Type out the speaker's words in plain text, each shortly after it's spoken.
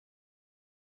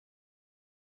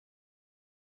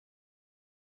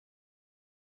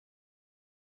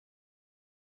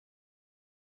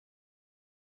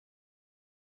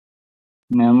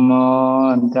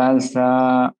Namo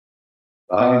tassa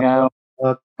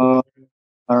bhagavato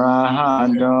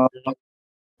arahato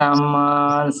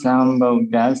samma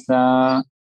sambuddhassa.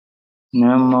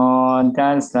 Namo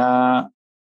tassa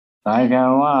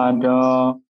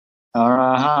bhagavato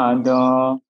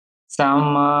arahato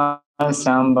samma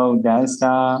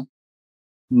sambuddhassa.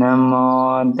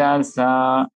 Namo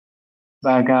tassa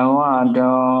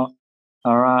bhagavato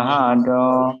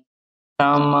arahato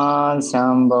samma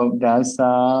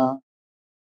sambuddhassa.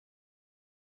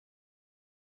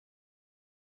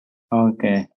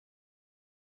 Okay.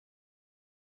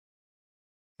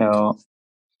 So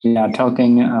we are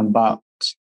talking about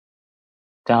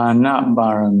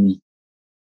Janakābhivaṃsa,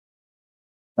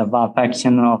 the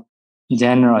perfection of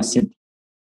generosity.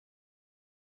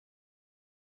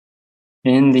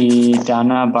 In the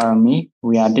Janakābhivaṃsa,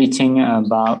 we are teaching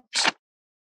about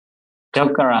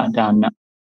Dokara Dana,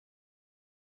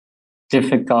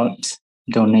 difficult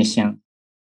donation.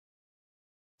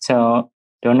 So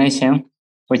donation,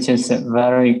 which is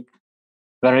very,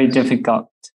 very difficult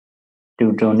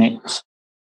to donate.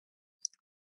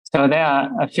 So there are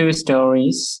a few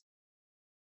stories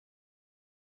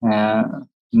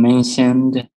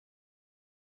mentioned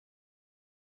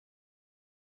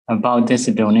about this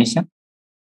donation.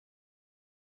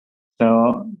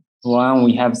 So one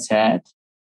we have said,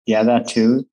 the other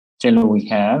two still we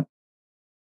have.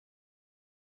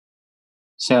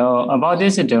 So about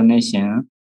this donation,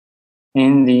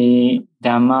 in the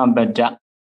Dhammabada,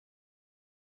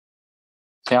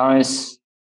 there is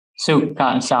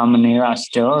Sukha Samanera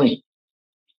story.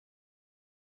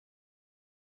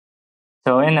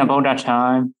 So in the Buddha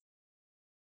time,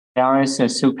 there is a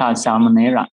Sukha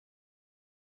Samanera.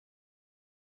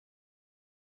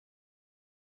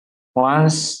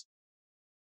 Once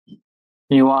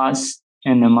he was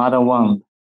in the mother womb,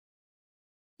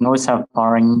 no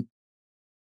suffering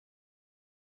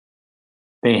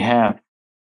they have.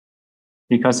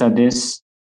 Because of this,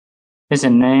 his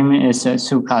name is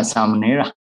Sukha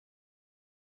Samanera.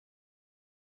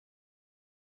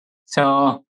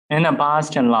 So in the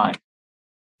past life,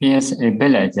 he is a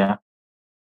villager.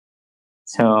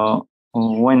 So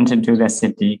went to the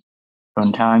city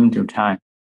from time to time.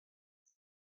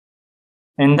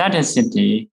 In that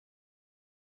city,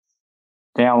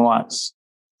 there was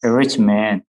a rich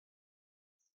man.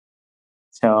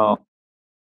 So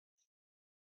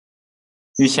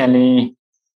usually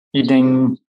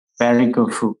eating very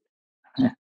good food.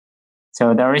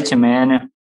 So the rich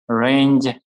man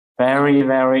arranged very,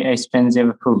 very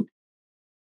expensive food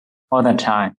all the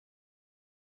time.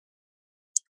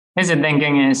 His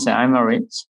thinking is, I'm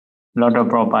rich, lot of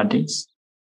properties.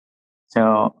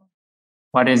 So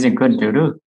what is it good to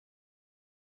do?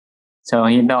 So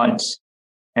he thought,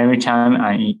 every time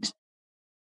I eat,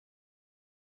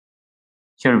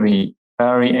 should be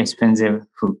very expensive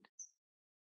food.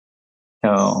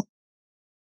 So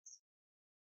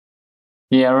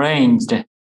he arranged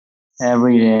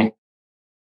every day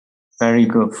very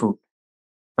good food,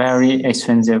 very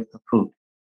expensive food.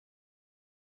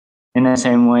 In the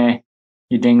same way,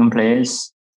 eating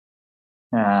place,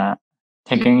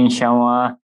 taking a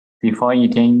shower before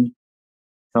eating.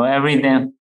 So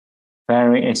everything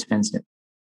very expensive.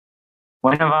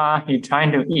 Whenever he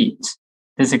tried to eat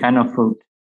this kind of food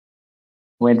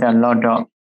with a lot of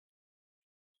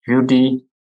beauty,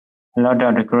 a lot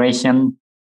of decoration,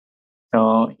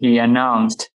 so he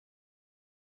announced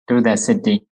to the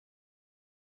city,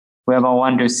 whoever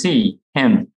want to see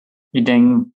him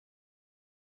eating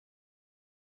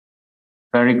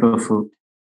very good food,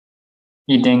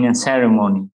 eating a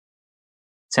ceremony.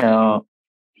 So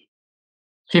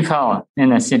people in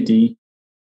the city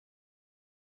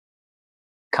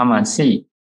come and see.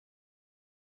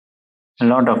 A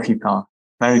lot of people,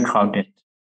 very crowded.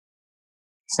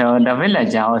 So the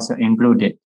villager also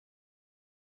included.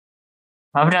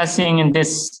 After seeing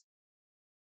this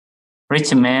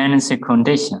rich man's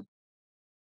condition,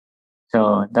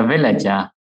 so the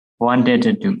villager wanted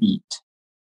to eat.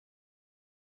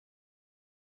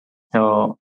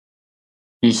 So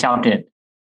he shouted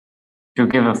to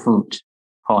give food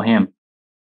for him,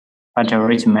 but the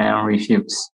rich man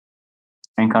refused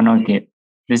and cannot give.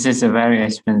 This is very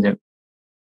expensive.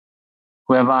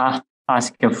 Whoever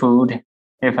asks for food,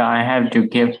 if I have to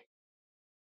give,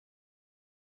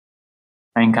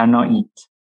 I cannot eat.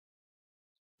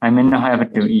 I may not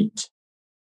have to eat.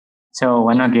 So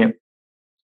why not give?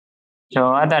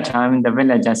 So at that time, the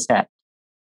villager said,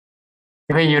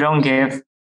 if you don't give,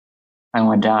 I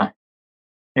will die.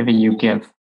 If you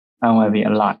give, I will be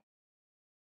alive.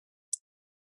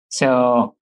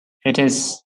 So it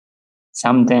is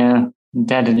something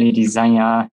deadly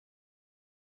desire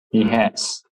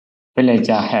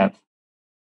villager have.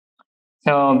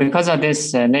 So because of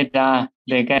this, later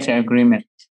they get an agreement.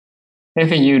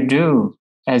 If you do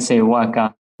as a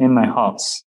worker in my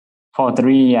house for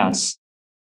 3 years,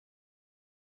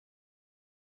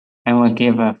 I will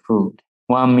give her food,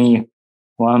 one meal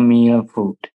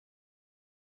food.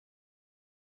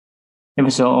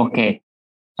 If so, okay,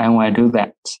 I will do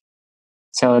that.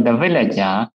 So the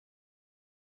villager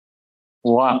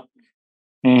worked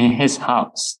in his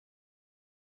house.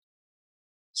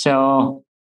 So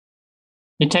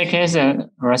he takes his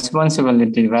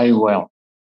responsibility very well.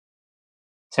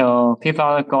 So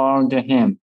people called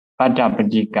him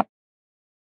Padappadika.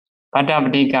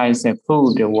 Padappadika is a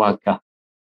food worker,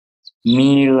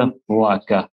 meal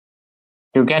worker.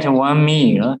 To get one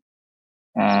meal,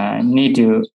 need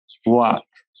to work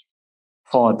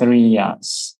for 3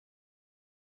 years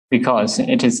because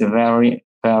it is very,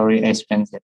 very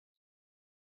expensive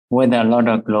with a lot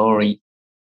of glory.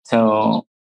 So,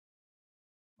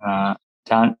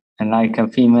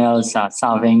 like females are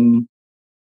serving,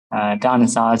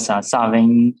 dancers are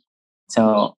serving.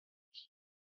 So,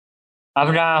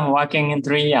 after working in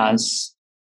 3 years,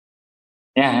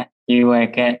 you will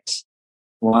get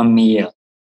one meal.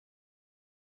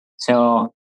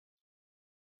 So,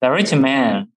 the rich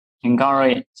man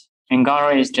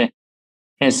encouraged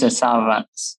his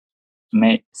servants,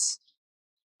 mates,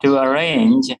 to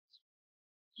arrange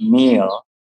meal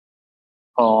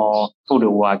for food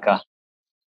worker.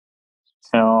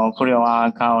 So food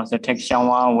worker also take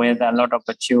shower with a lot of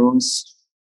shoes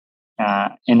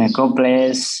in a good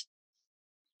place.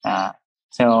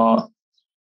 So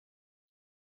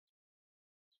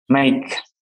make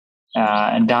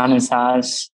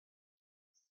dancers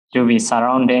to be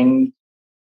surrounding.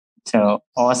 So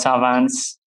all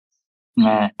servants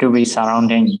to be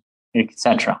surrounding,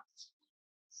 etc.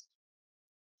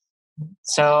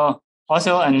 So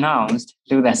also announced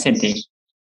to the city.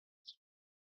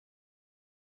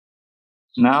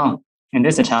 Now, in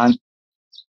this time,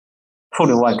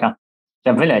 food worker,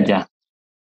 the villager,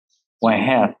 will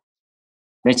have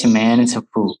rich man's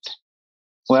food.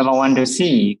 Whoever want to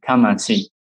see, come and see.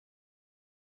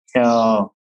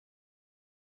 So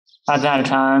at that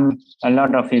time, a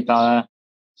lot of people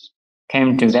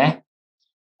came to there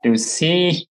to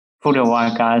see food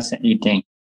workers eating.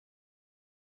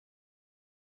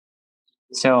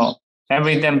 So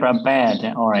everything prepared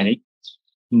already,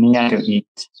 near to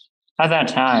eat. At that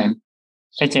time,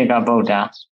 Pacheka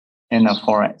Buddha in the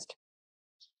forest,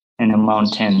 in the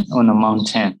mountain, on the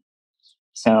mountain.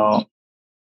 So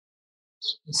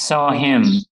saw him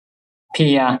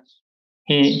peer.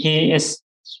 He is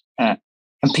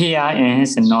peer in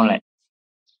his knowledge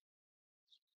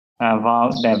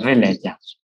about the village.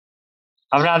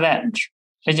 After that,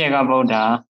 Pacheka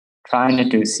Buddha trying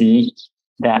to see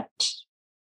that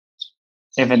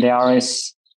if there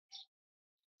is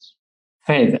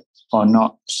faith or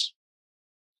not.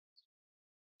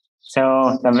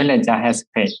 So the villager has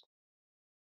faith.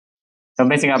 So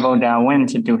basically Buddha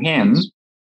went to him.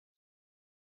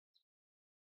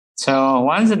 So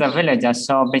once the villager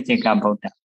saw Bhajika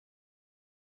Buddha,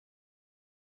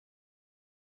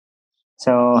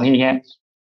 so he had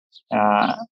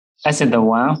as the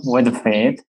one with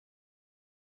faith,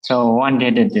 so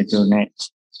wanted to donate,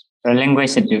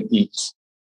 relinquish to eat.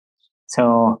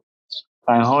 So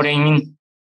by holding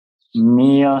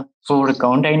meal food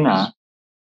container,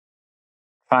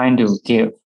 trying to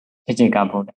give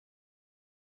Bhajika Buddha.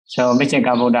 So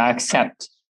Bhajika Buddha accept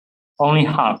only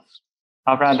half.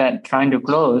 After that, trying to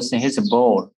close his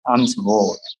bowl, arms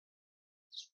bowl.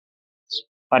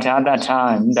 But at that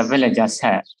time, the villager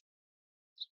said,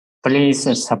 please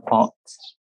support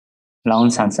long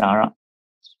samsara,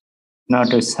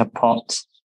 not to support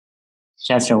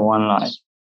just one life.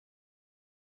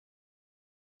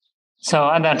 So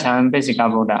at that time,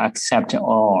 Bhajika Buddha accept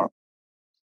all.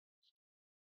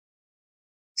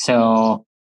 So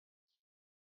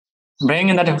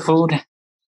bring that food,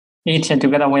 eat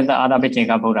together with the other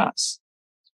Bhajika Buddhas.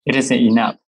 It is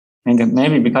enough. And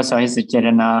maybe because of his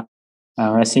Chetana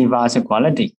receiver's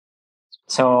quality.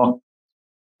 So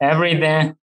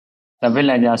everything the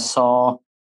villager saw,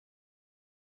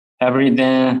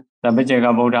 everything the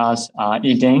Bhajika Buddhas are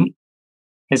eating,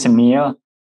 his meal,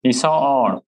 he saw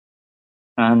all.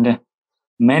 And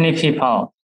many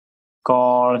people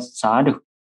call sadhu.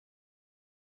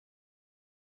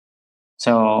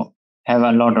 So have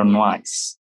a lot of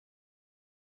noise.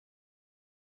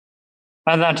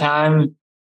 At that time,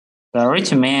 the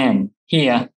rich man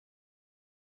here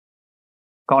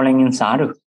calling in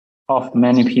sadhu of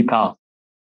many people.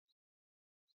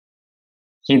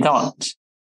 He thought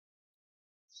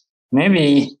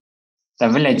maybe the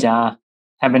villager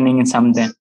happening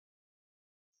something,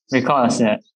 because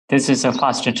this is the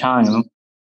first time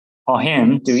for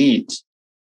him to eat.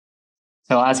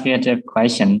 So ask it a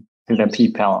question to the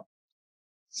people.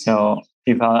 So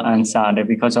people answered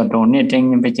because of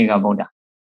donating Vijaya Buddha.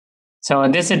 So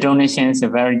this donation is a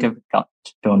very difficult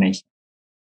donation.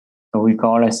 So we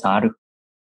call it sadhu.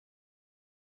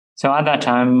 So at that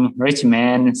time, rich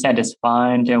man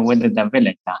satisfied with the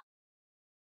villager.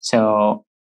 So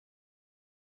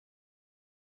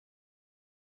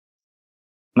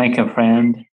make a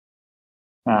friend,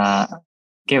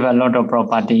 give a lot of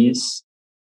properties.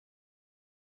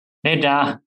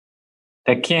 Later,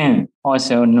 the king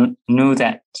also knew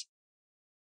that.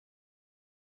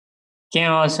 King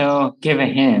also gave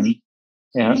him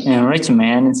a rich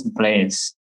man's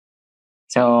place.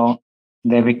 So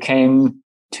they became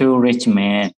two rich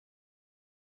men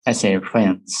as a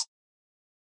friends.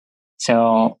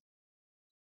 So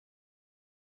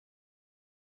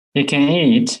you can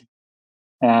eat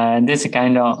this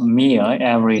kind of meal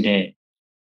every day.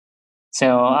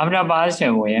 So after passing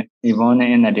away, we born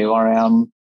in the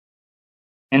realm.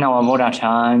 In our Buddha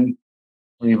time,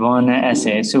 we born as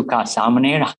a Sukha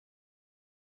Samanera.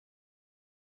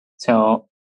 So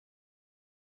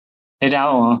later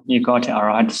on, he got a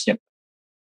hardship.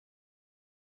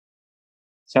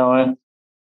 So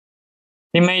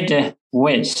he made a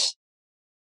wish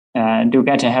to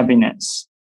get happiness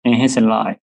in his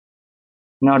life,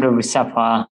 not to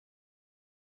suffer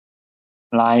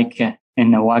like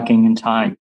in the working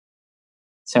time.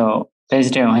 So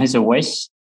based on his wish,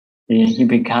 he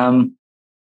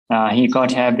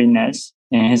got happiness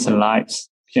in his lives,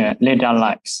 later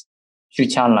lives,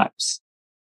 future lives.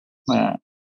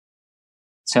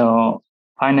 So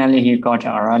finally, he got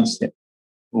hardship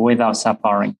without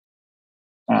suffering,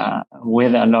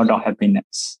 with a lot of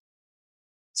happiness.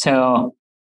 So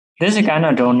this kind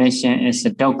of donation is a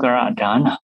Dokara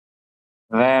Dana,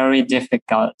 very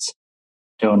difficult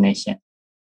donation.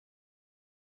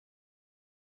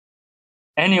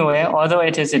 Anyway, although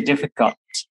it is difficult,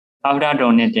 after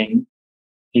donating,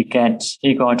 he got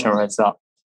a result.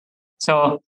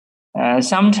 So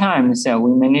sometimes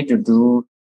we may need to do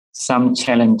some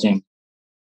challenging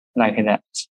like that.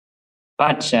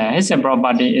 But his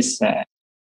property is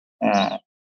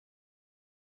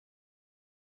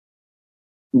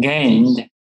gained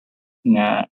in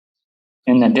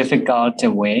a difficult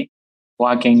way,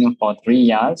 working for 3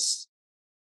 years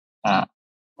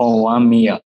for 1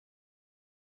 meal.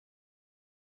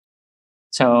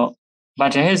 So,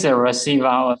 but his receiver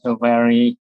also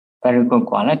very, very good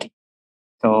quality.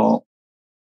 So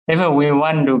if we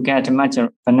want to get much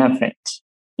benefit,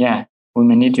 we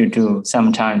may need to do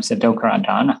sometimes the Dokara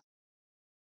Dana.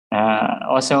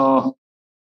 Also,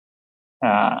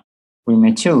 we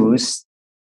may choose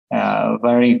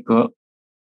very good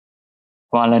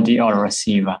quality or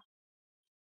receiver.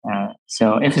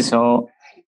 So if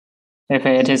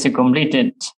it is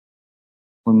completed,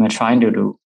 we may try to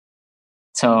do.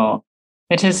 So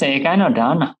it is a kind of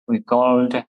dana we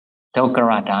called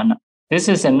Dokara Dana. This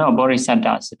is a no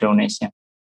Bodhisattva's donation,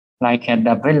 like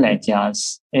the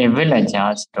villager's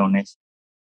donation.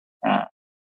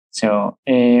 So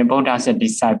a Buddha's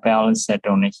disciple's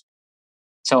donation.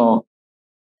 So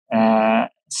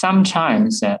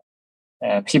sometimes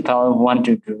people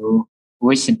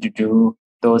wish to do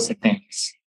those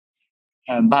things,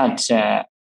 but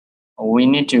we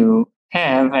need to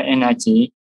have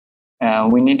energy.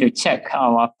 We need to check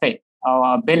our faith,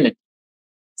 our ability,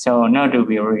 so not to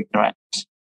be regret.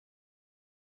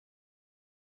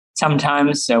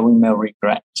 Sometimes we may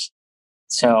regret.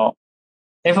 So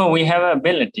if we have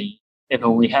ability, if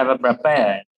we have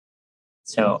prepared,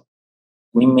 so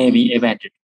we may be able to do.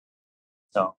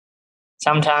 So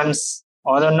sometimes,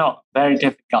 although not very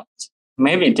difficult,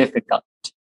 maybe difficult.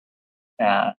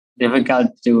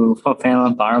 Difficult to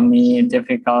fulfill parami,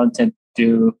 difficult to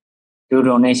do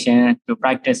donation, to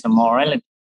practice morality.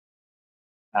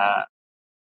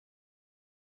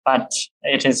 But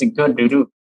it is good to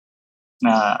do,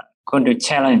 good to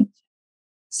challenge.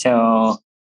 So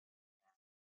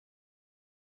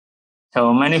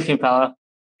many people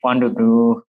want to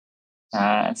do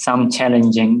some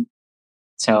challenging.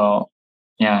 So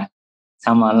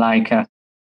some are like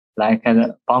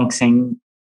boxing.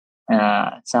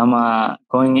 Some are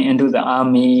going into the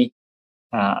army.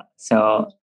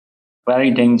 So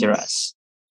very dangerous.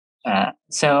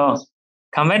 So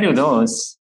compared to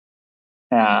those,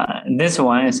 this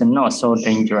one is not so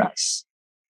dangerous.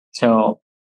 So,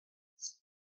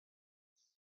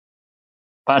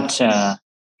 but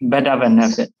better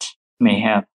benefit may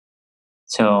have.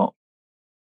 So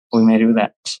we may do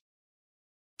that.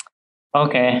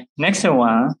 Okay, next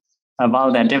one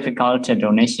about the difficult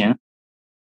donation.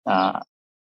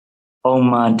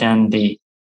 Omadandi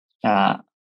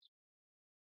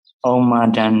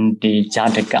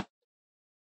Jataka.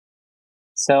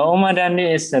 So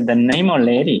Omadandi is the name of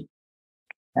lady,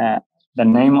 the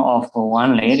name of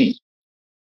one lady.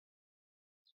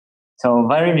 So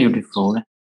very beautiful.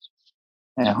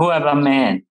 Whoever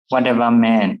man, whatever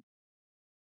man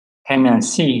came and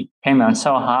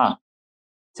saw her,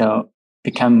 so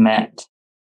become mad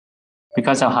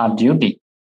because of her beauty.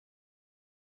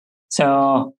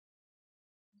 So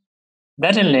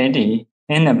that lady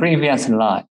in the previous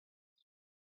life,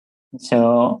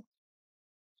 so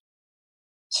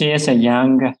she is a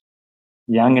young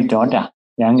daughter,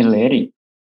 young lady.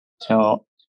 So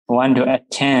want to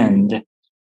attend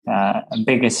a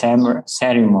big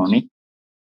ceremony,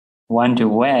 want to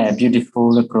wear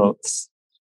beautiful clothes.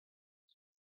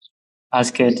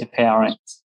 Ask it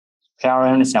parents.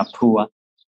 Parents are poor,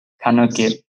 cannot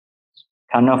give,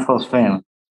 cannot fulfill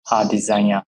her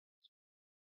desire.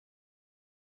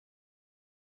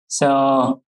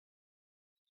 So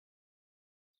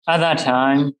at that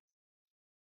time,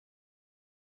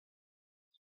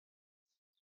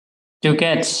 to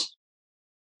get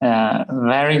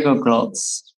very good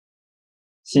clothes,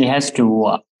 she has to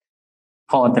work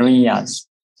for 3 years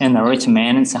in a rich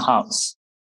man's house.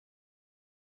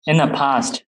 In the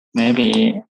past,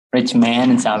 maybe rich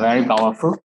men are very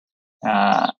powerful.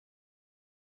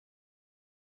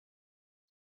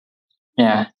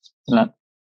 Yeah,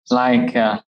 like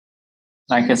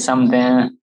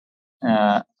something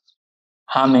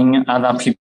harming other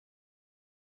people,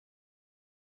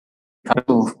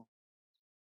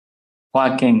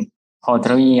 working for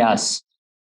 3 years.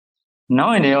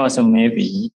 Nowadays also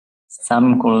maybe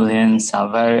some clothing are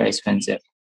very expensive.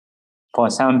 For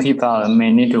some people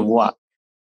may need to work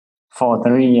for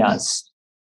 3 years.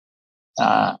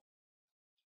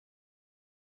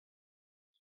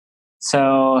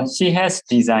 So she has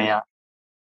desire.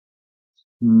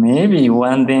 Maybe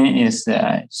one thing is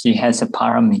she has a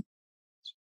parami.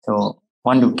 So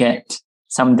want to get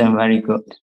something very good.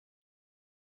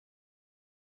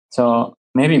 So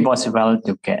maybe possible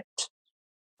to get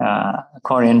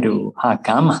according to her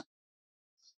karma.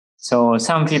 So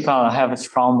some people have a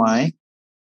strong mind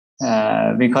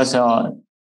because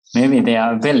maybe they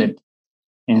are ability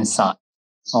inside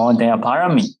or they are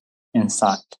parami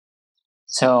inside.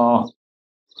 So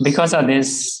because of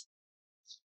this,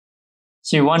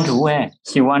 she wants to wear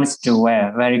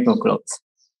very good clothes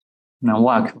and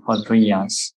work for 3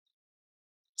 years.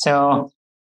 So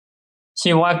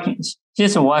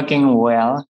she's working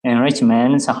well in rich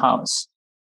man's house.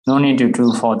 No need to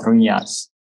do for 3 years.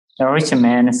 The rich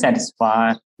man is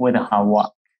satisfied with her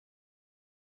work.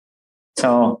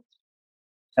 So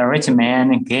the rich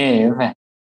man gave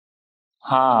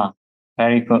her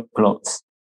very good clothes.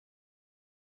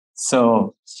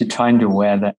 So she trying to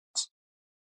wear that.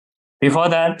 Before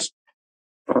that,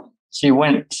 she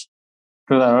went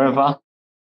to the river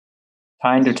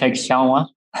trying to take shower.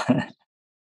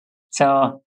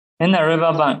 So in the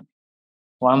riverbank,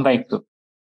 one bhikkhu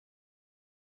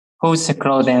whose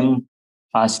clothing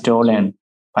are stolen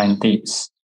by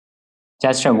thieves,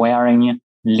 just wearing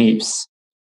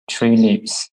tree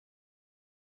leaves.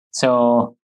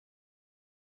 So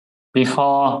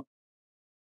before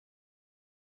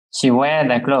she wear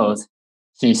the clothes,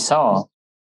 she saw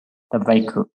the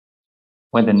bhikkhu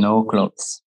with no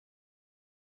clothes.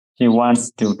 She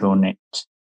wants to donate.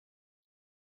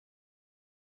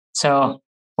 So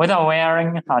without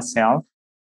wearing herself,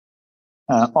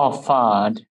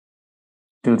 offered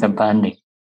to the bandit.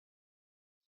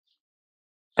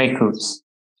 Bhikkhu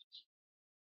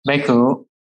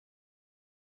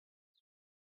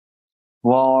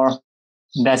wore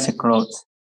that clothes.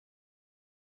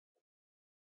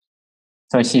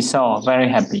 So she saw very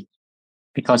happy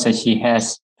because she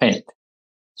has faith.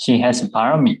 She has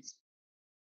parami.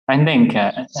 I think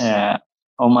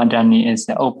Omadani is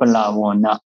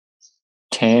Opalawana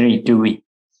Terry Dewey.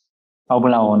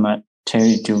 Opalawana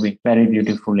Terry Dewey, very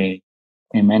beautiful lady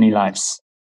in many lives.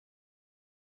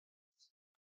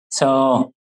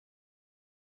 So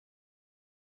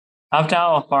after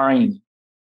offering,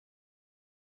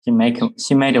 she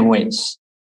made a wish.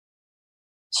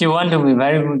 She wanted to be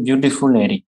very beautiful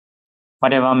lady.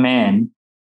 Whatever man,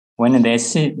 when they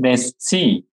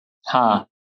see her,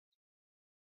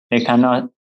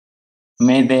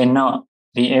 may they not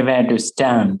be able to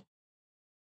stand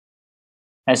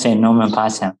as a normal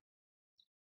person.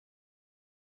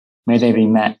 May they be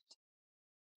mad.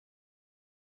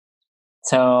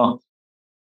 So,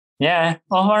 yeah,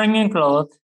 offering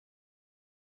clothes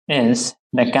is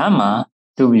the karma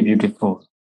to be beautiful.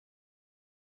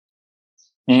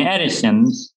 In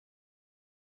addition,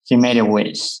 she made a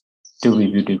wish to be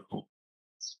beautiful.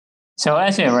 So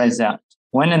as a result,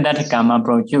 when that karma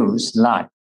produces life,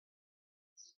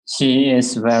 she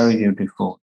is very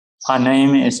beautiful. Her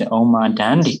name is Oma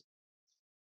Dandi.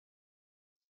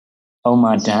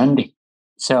 Oma Dandi.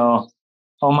 So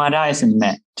Omada is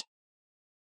met.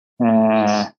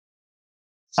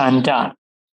 Anda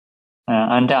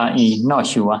is not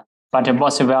sure, but the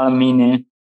possible meaning,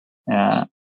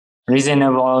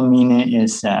 reasonable meaning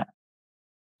is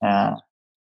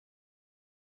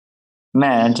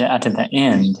met at the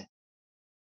end.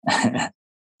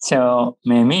 So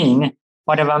may mean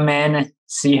whatever men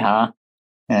see her,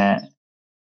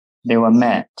 they were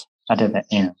met at the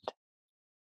end.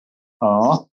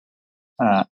 Or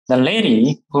the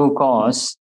lady who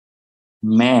caused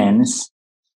men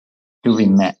to be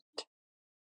met.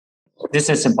 This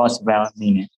is a possible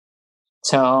meaning.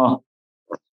 So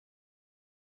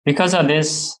because of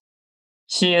this,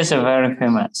 she is a very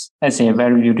famous, as a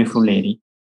very beautiful lady.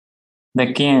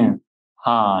 The king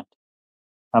heard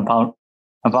about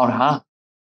her.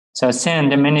 So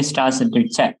sent many stars to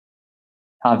check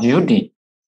her beauty,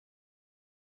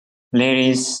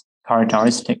 lady's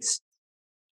characteristics.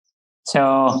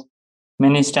 So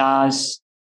many stars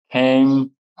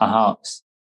came her house.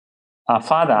 Her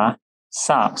father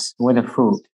serves with the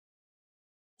food.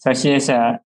 So she is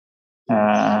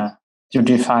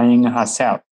beautifying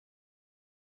herself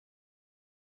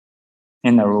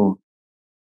in the room.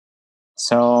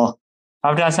 So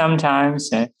after some time,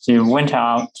 she went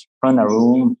out from the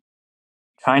room,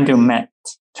 trying to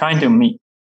meet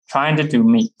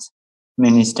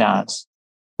many stars.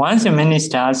 Once many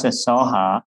stars saw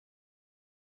her,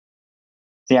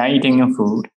 they are eating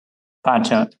food,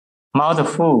 but mouth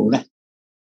food,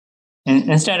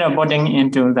 instead of putting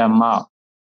into the mouth,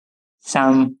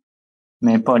 some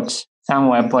were put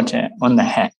on the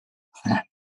head.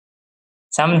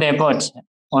 Some they put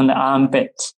on the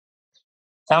armpit.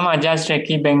 Some are just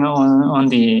keeping on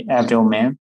the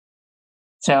abdomen.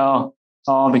 So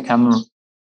all become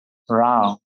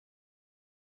round.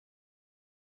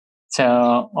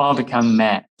 So all become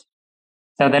mad.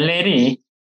 So the lady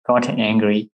got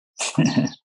angry,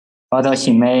 although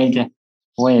she made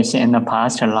wish in the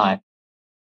past life.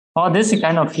 All this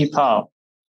kind of people,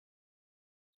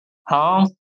 how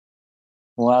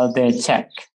well they check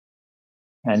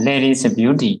a lady's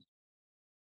beauty.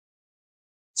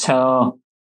 So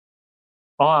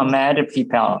all mad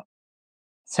people.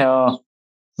 So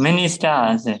many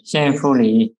stars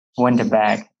shamefully went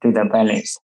back to the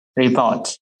palace,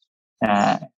 report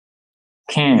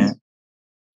king.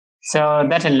 So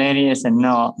that lady is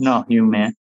no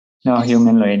human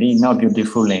lady, no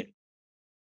beautiful lady.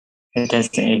 It is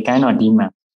a kind of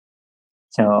demon.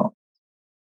 So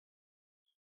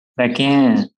the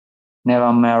king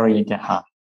never married her.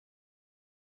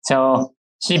 So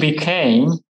she became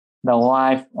the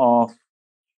wife of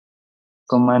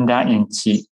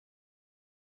commander-in-chief.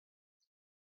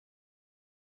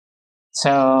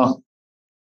 So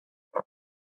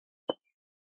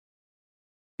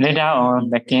later on,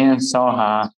 the king saw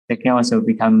her. The king also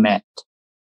became mad,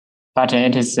 but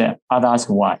it is other's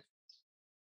wife.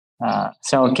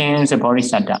 So king is a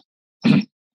bodhisattva.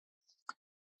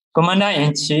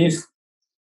 Commander-in-chief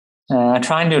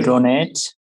trying to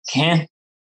donate king,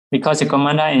 because the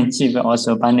commander-in-chief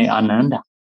also Pandit Ananda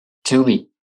to be.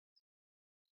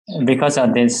 Because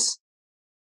of this,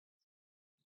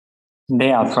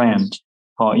 they are friends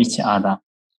for each other.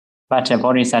 But the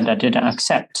bodhisattva didn't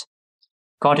accept.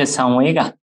 Got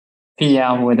samvega,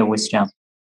 fear with wisdom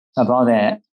about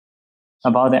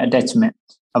the attachment,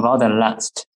 about the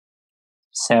lust.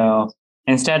 So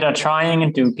instead of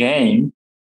trying to gain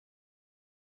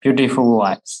beautiful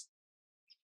wives,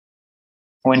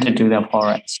 went to the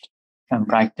forest and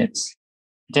practiced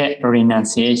the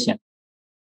renunciation.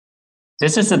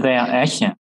 This is their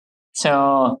action.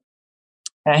 So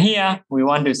here we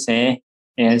want to say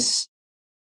is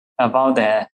about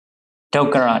the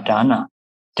Dokara Dana,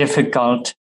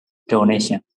 difficult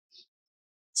donation.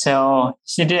 So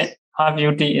she did, her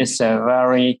beauty is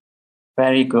very,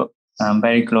 very good,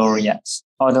 very glorious.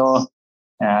 Although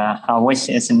her wish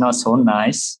is not so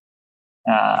nice.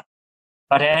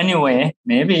 But anyway,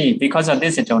 maybe because of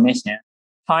this donation,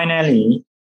 finally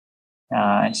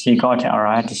she got a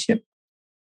ridership.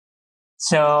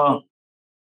 So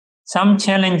some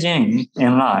challenging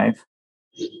in life,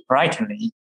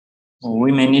 rightly,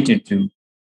 we may need to do.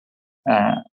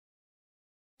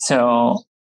 So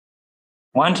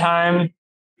one time,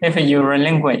 if you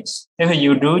relinquish, if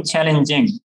you do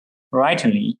challenging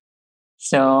rightly,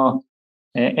 So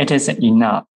it is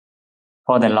enough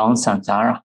for the long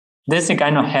samsara. This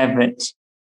kind of habit,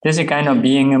 this kind of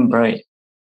being and brave,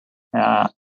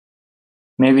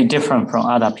 may be different from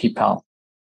other people.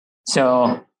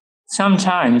 So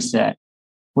sometimes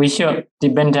we should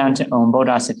depend on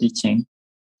Buddha's teaching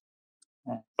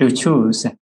to choose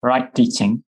right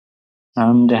teaching,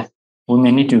 and we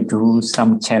may need to do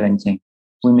some challenging.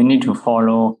 We may need to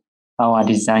follow our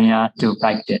desire to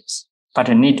practice, but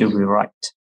it need to be right.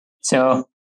 So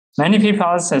many people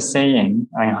are saying,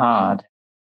 I heard,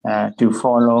 to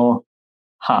follow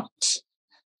heart,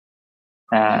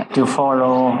 to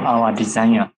follow our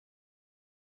desire.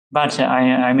 But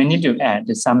I may need to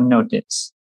add some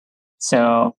notice.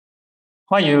 So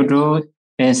what you do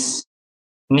is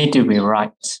need to be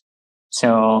right.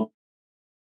 So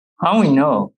how we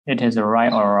know it is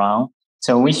right or wrong?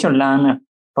 So we should learn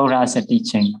Buddha's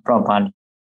teaching properly.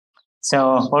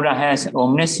 So Buddha has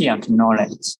omniscient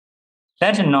knowledge.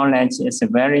 That knowledge is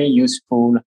very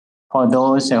useful for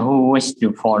those who wish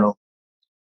to follow.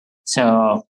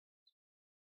 So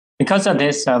because of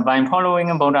this, by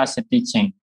following Buddha's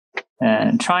teaching,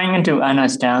 trying to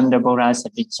understand the Buddha's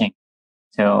teaching,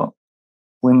 so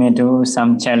we may do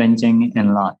some challenging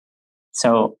in life.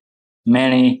 So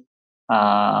many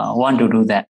want to do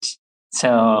that.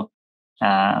 So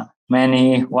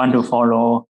many want to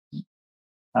follow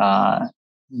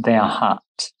their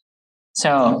heart.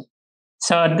 So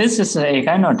this is a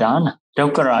kind of dana,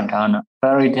 dukkara dana,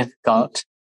 very difficult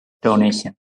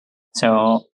donation.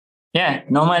 So yeah,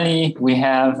 normally we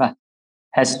have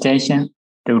hesitation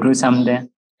to do something,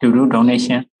 to do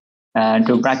donation,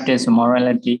 to practice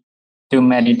morality, to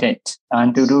meditate,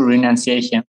 and to do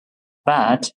renunciation.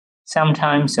 But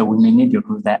sometimes we may need to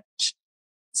do that.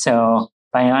 So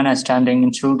by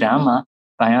understanding true Dharma,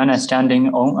 by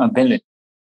understanding own ability,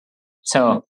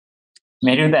 so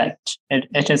may do that.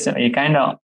 It is a kind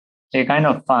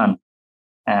of fun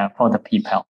for the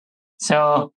people.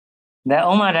 So the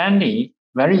Oma Dandi,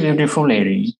 very beautiful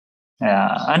lady.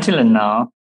 Until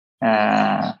now,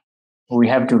 we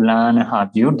have to learn her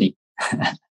beauty.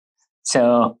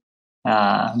 So,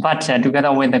 but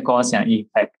together with the cause and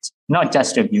effect, not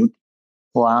just the beauty.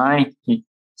 Why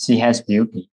she has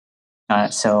beauty?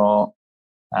 So,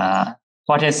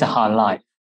 what is her life?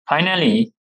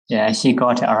 Finally, she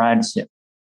got a hardship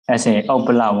as a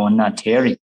Opala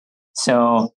Terry.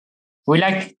 So, we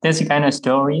like this kind of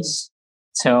stories.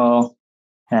 So,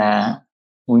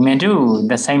 we may do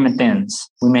the same things.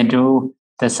 We may do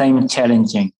the same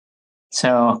challenging.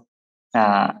 So,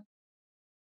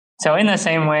 so in the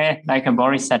same way, like a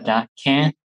Bodhisattva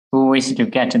can who wish to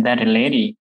get that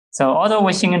lady. So although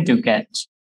wishing to get,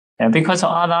 because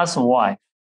of others' wife,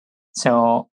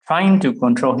 so trying to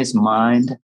control his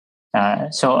mind,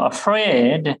 so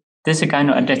afraid this kind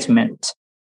of attachment,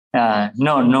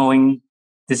 not knowing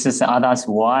this is others'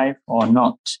 wife or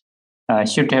not,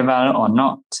 suitable or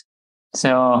not.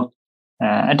 So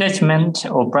attachment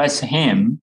oppresses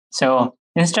him. So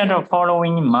instead of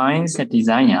following mind's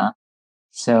desire,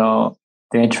 so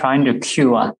they're trying to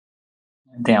cure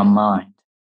their mind.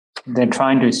 They're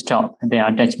trying to stop their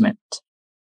attachment.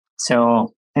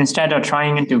 So instead of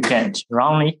trying to get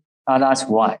wrongly others'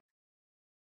 wife,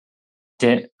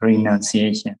 did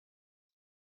renunciation.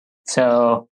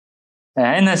 So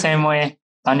in the same way,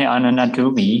 Pandit Ananda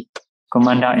to be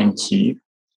commander-in-chief,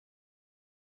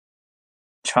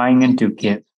 trying to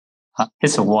give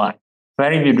his wife,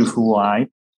 very beautiful wife,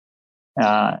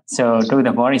 so to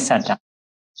the Bodhisattva.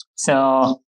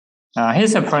 So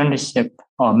his apprenticeship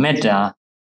or metta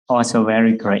also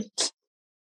very great.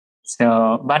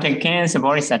 So, but again, the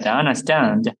Bodhisattva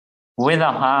understand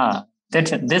without her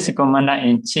that this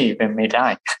commander-in-chief may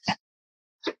die.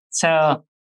 So,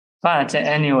 but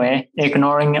anyway,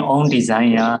 ignoring your own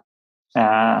desire,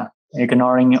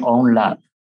 ignoring your own love,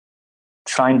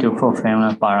 trying to fulfill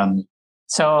a parami.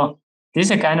 So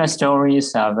these kind of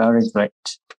stories are very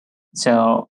great.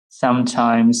 So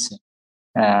sometimes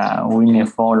we may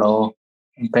follow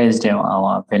based on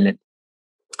our ability.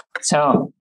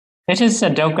 So it is a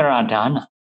Dokara dana,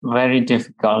 very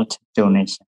difficult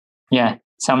donation. Yeah,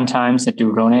 sometimes to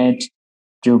donate,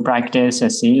 to practice a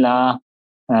sila,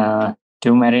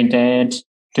 to meditate,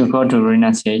 to go to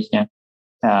renunciation.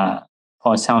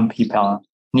 For some people,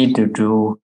 need to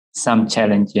do some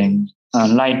challenging,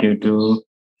 like to do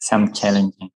some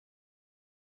challenging.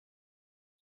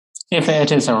 If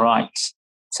it is right,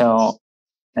 so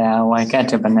we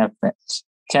get a benefit.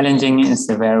 Challenging is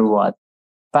the very word.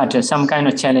 But some kind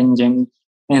of challenging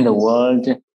in the world,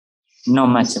 not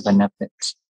much benefit.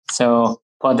 So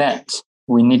for that,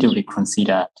 we need to be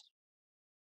considered.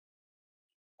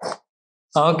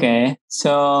 Okay,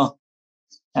 so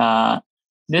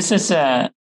this is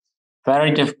a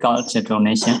very difficult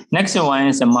donation. Next one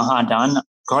is a Mahadana,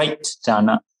 great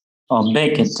dana or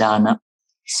big dana.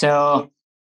 So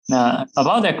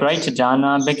about the great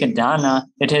dana, big dana,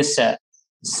 it is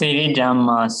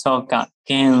Siddhamma Soka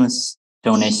King's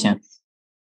donation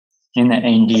in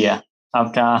India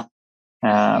after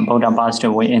Buddha passed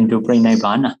away into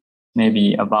Pranayana,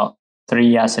 maybe about 3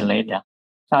 years later,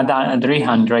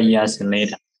 300 years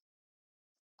later.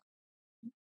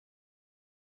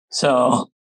 So,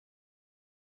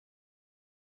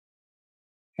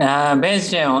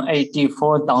 based on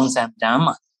 84,000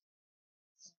 Dhamma,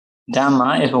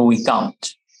 if we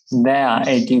count, there are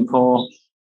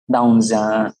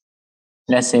 84,000,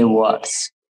 let's say,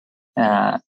 words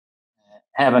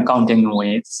have a counting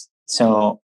weights.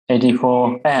 So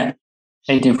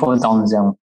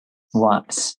 84,000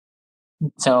 words.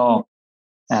 So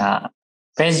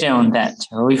based on that,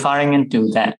 referring to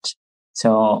that,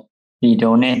 so he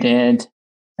donated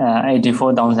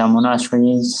 84,000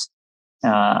 monasteries,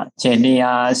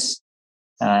 Chediyas,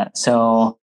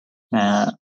 so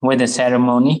with the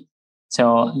ceremony.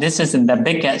 So this is the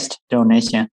biggest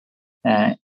donation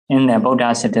in the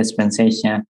Buddha's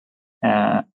dispensation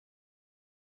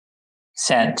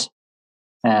said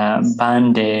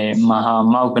Bande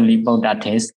Mahamaugali Buddha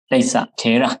Tesa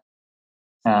Thera.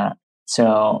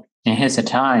 So in his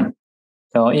time,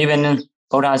 so even in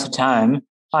Buddha's time,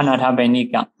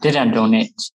 Anathapindika didn't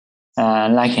donate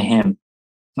like him.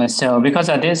 So because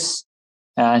of this,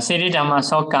 Siddhamma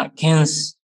Soka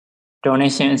King's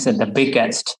donation is the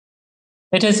biggest.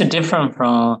 It is different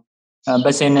from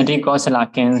Basenati Kosala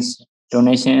King's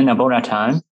donation in the Buddha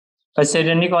time.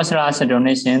 Basenati Kosala's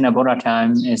donation in the Buddha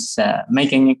time is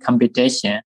making a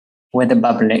competition with the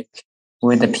public,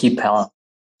 with the people.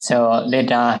 So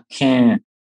later can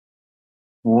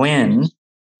win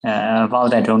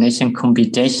about the donation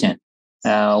competition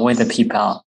with the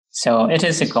people. So it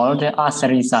is called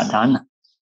Asarisa Dana.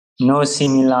 No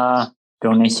similar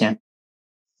donation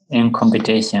in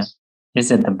competition. This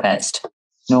is the best.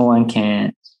 No one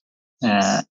can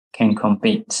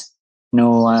compete.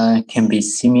 No one can be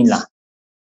similar.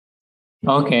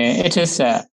 Okay, it is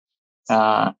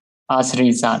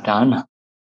Asarisa Dana.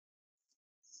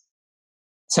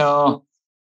 So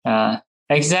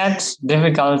exact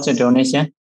difficult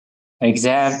donation,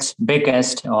 exact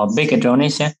biggest or big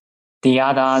donation. The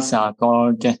others are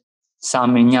called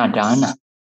Saminya Dana,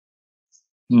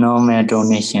 normal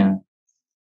donation.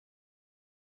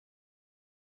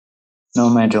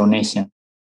 Normal donation.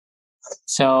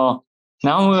 So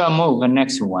now we will move to the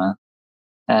next one.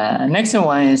 Next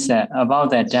one is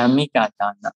about the Dhammika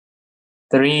Dana.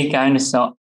 3 kinds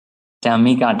of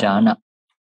Dhammika Dana.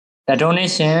 The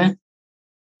donation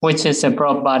which is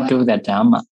proper to the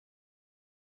Dhamma,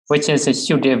 which is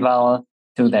suitable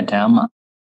to the Dhamma,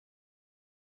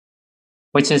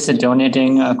 which is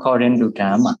donating according to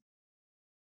Dhamma.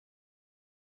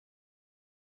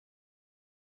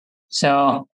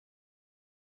 So,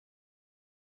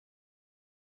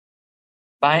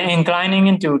 by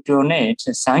inclining to donate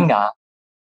Sangha,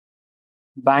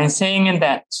 by saying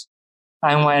that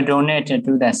I will donate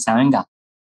to the Sangha,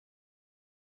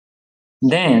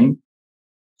 then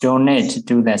donate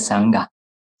to the Sangha,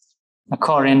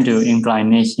 according to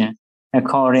inclination,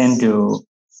 according to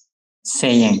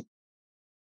saying.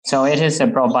 So it is a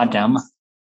proper Dhamma.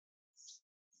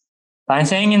 By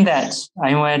saying that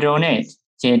I will donate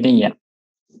Jediya,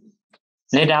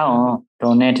 later on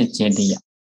donate Jediya,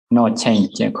 no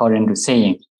change according to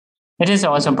saying. It is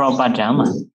also proper Dhamma.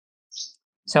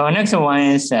 So next one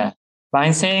is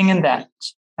by saying that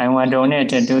I will donate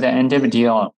to the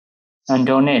individual and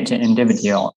donate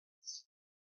individual.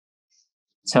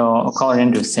 So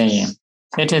according to saying,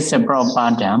 it is a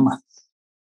proper Dhamma.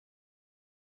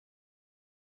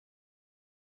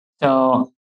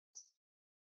 So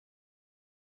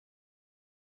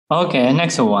okay,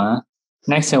 next one,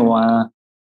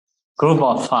 group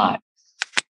of 5,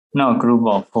 no group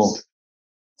of 4.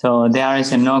 So there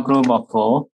is no group of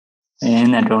 4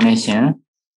 in the donation.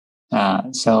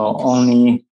 So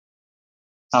only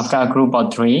after a group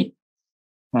of 3,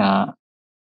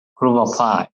 group of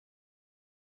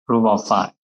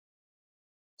 5.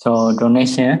 So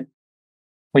donation,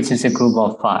 which is a group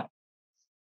of 5.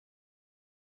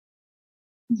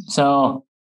 So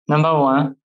number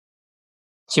 1,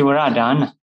 Chivara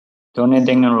Dana,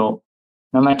 donating a rope.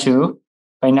 Number 2,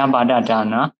 Painabada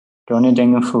Dana,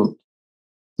 donating food.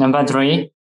 Number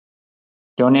 3,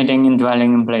 donating in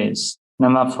dwelling place.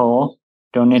 Number 4,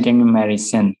 donating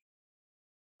medicine.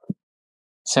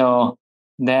 So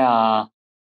there are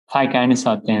 5 kinds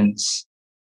of things.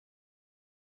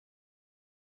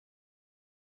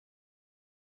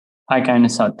 I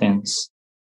kinds of things.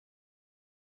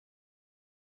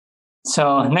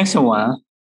 So next one,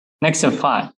 next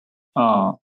 5.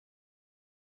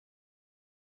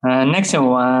 Next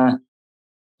one,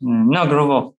 no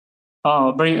group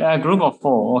of, group of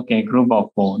 4. Okay, group of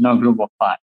 4, not group of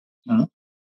 5.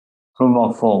 Group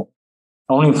of 4,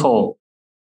 only 4.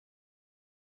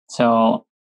 So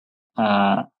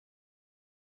group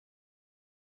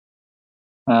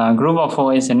of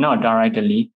 4 is not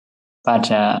directly,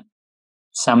 but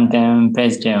something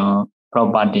based on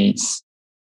properties.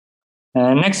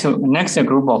 Next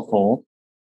group of 4.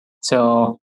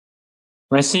 So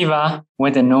receiver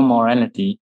with no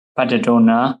morality, but a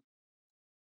donor.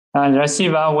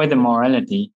 Receiver with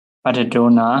morality, but a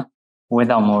donor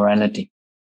without morality.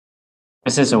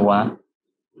 This is 1.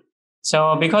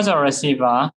 So because of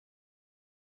receiver,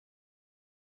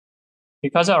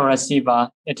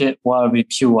 it will be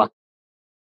pure.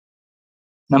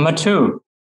 Number 2,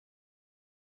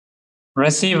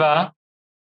 receiver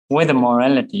with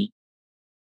morality.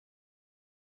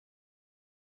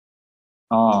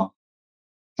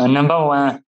 Number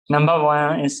one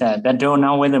is the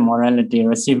donor with morality,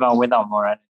 receiver without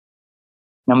morality.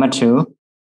 Number 2,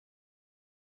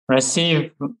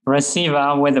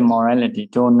 receiver with morality,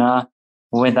 donor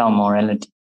without morality.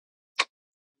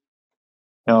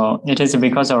 So it is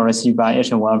because of receiver,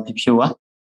 it will be pure.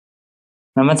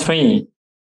 Number 3,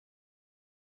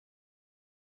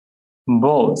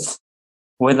 both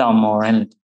without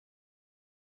morality.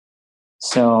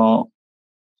 So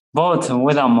both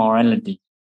without morality.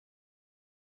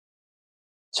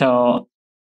 So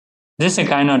this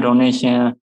kind of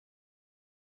donation,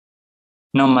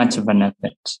 not much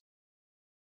benefit.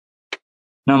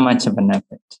 Not much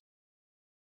benefit.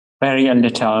 Very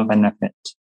little benefit.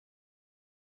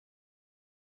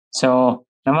 So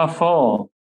number 4,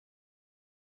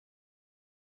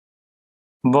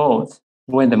 both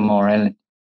with morality.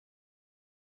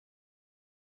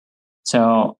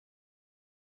 So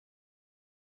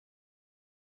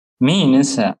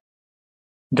means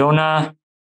donor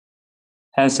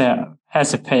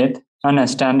has faith,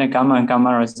 understand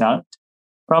karma result.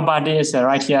 Property is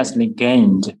righteously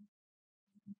gained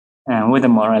with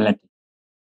morality.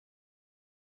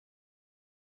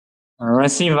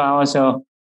 Receiver also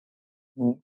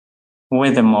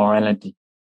with morality.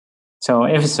 So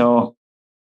if so,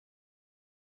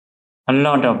 a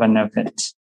lot of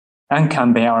benefits,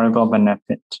 incomparable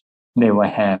benefit they will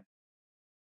have.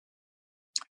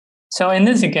 So in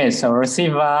this case,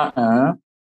 receiver,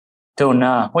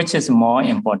 donor, which is more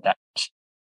important?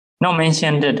 Not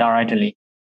mentioned directly,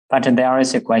 but there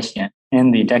is a question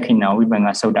in the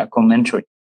Janakābhivaṃsa Sutta commentary.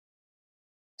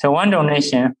 So one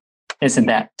donation is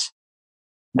that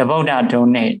the Buddha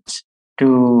donates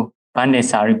to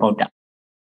Sariputta.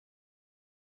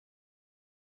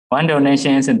 One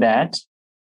donation is that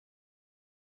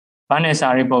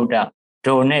Sariputta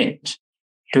donates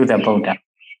to the Buddha.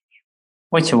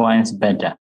 Which one is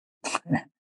better?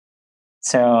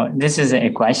 So this is a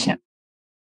question.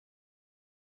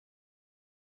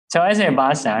 So as a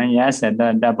person, yes,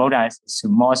 the Buddha is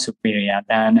more superior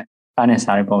than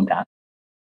Sariputta.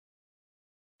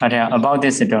 But about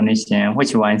this donation,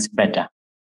 which one is better?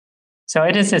 So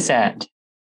it is said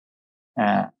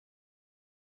that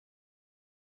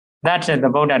the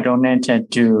Buddha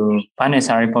donated to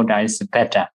Sariputta is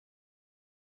better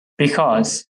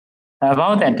because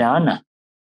about the dana,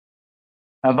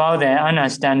 about the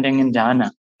understanding in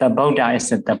dana, the Buddha is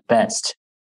the best.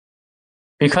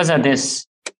 Because of this,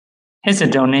 his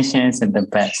donation is the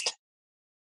best.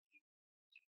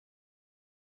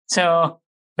 So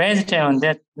based on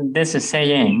this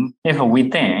saying, if we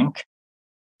think,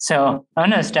 so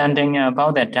understanding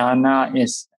about the dana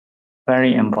is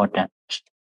very important.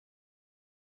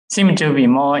 Seems to be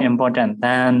more important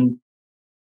than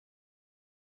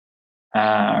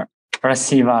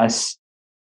receiver's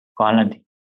quality.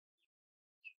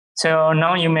 So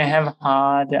now you may have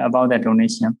heard about the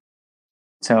donation.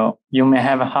 So you may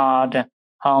have heard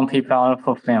how people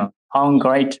fulfill, how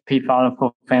great people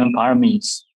fulfill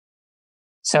paramis.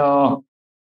 So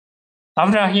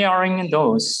after hearing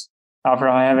those, after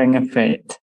having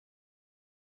faith,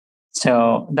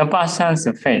 so the person's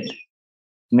faith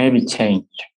may be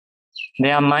changed.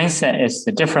 Their mindset is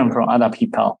different from other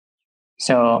people.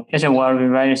 So it will be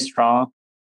very strong,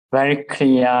 very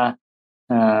clear,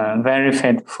 very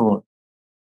faithful.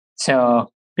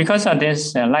 So because of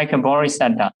this, like Boris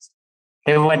said,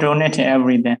 they will donate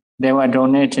everything. They will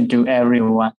donate to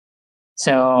everyone.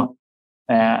 So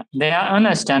their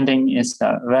understanding is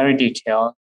very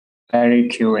detailed, very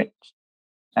accurate.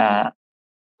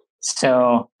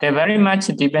 So they're very much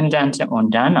dependent on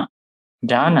dana.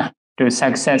 Dana to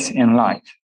success in life.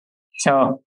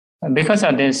 So because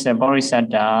of this,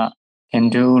 Bodhisattva can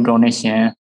do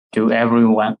donation to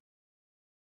everyone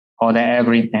for the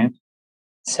everything.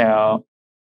 So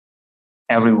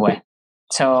everywhere.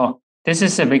 So this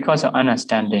is because of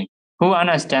understanding. Who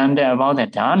understand about the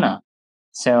dana?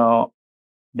 So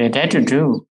they dare to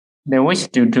do. They wish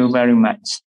to do very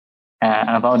much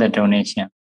about the donation.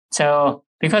 So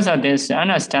because of this,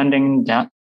 understanding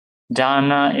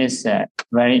dana is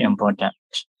very important.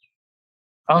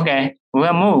 Okay,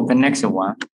 we'll move the next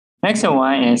one. Next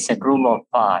one is a group of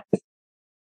 5.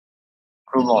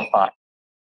 Group of 5.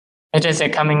 It is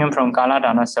coming from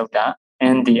Kaladana Sutta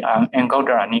in the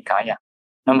Anguttara Nikaya.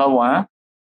 Number 1,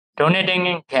 donating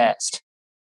in guest,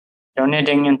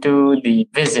 donating into the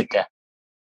visitor.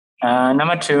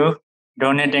 Number 2,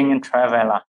 donating in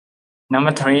traveler.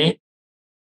 Number 3,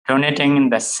 donating in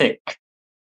the sick.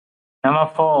 Number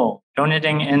 4,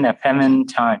 donating in the famine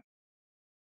time.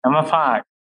 Number 5,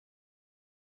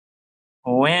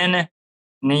 when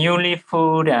newly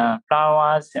food and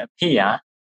flowers appear,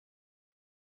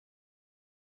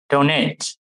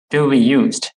 donate to be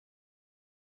used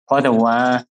for the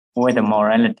one with the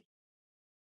morality.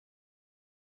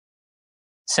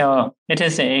 So it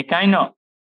is a kind of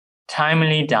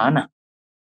timely dana,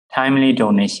 timely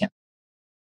donation.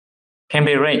 Can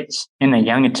be raised in a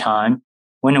young time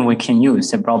when we can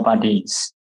use the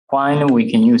properties, when we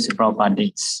can use the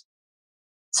properties.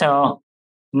 So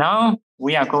now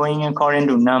we are going according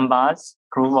to numbers,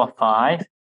 group of 5.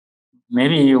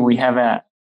 Maybe we have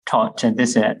taught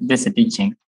this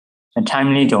teaching, the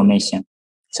timely donation.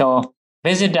 So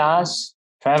visitors,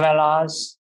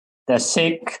 travelers, the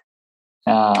sick,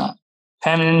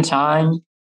 famine time,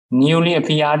 newly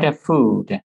appeared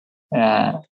food,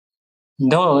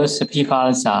 those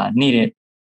people are needed.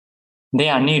 They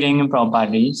are needing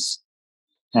properties.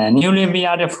 Newly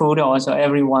appeared food also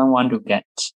everyone want to get.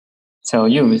 So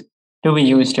to be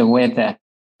used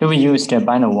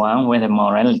by the one with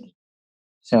morality.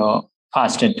 So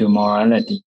fast to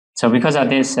morality. So because of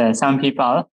this, some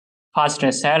people fast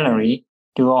salary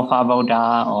to offer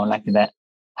Buddha or like that,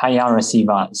 higher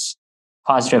receivers.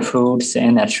 Fast fruits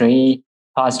in the tree,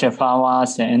 fast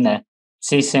flowers in the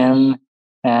season,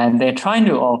 and they're trying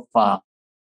to offer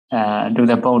to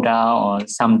the Buddha or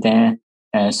something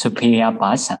superior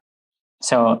person.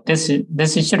 So this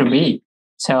should be.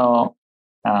 So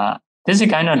this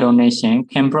kind of donation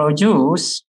can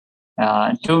produce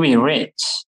to be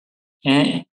rich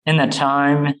in the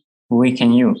time we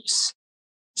can use.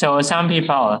 So some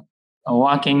people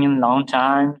working in long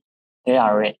time, they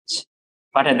are rich,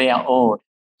 but they are old.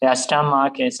 Their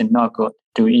stomach is not good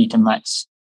to eat much.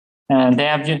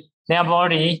 Their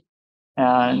body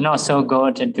not so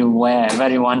good to wear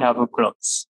very wonderful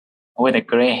clothes with the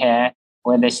gray hair,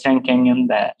 with the shrinking in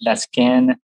the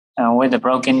skin, with the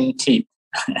broken teeth.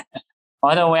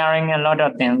 Although wearing a lot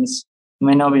of things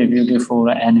may not be beautiful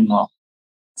anymore.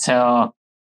 So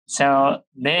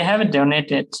they have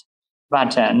donated,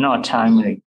 but not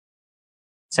timely.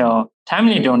 So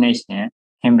timely donation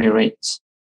can be rich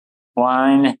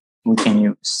when we can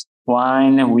use,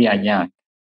 when we are young.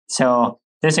 So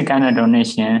this kind of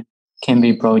donation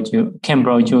can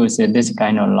produce this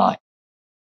kind of life.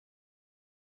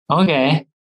 Okay,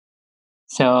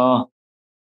 so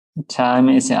time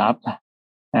is up.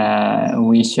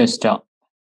 We should stop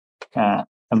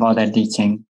about the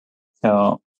teaching.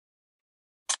 So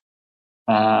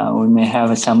we may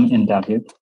have some interview.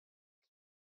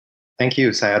 Thank you,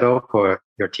 Sayadaw, for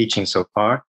your teaching so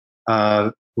far.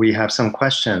 We have some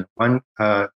questions. One.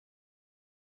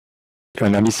 Your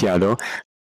name is Sayadaw.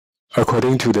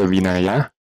 According to the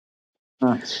Vinaya,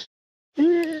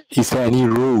 is there any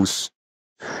rules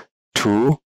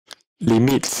to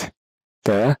limit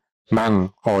the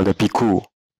monk or the bhikkhu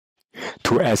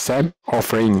to accept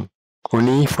offering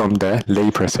only from the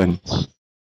layperson,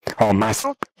 or must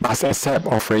accept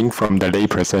offering from the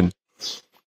layperson,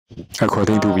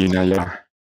 according to Vinaya?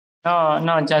 No,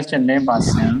 not just a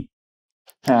layperson.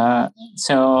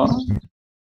 So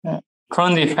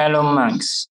from the fellow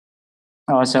monks,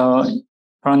 also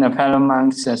from the fellow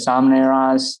monks,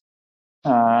 samaneras,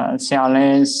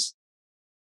 Sialis,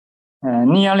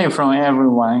 nearly from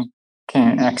everyone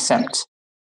can accept.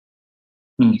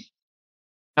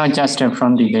 Not just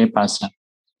from the layperson.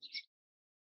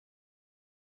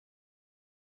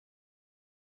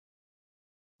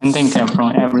 I think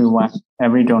from everyone,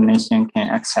 every donation can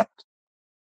accept.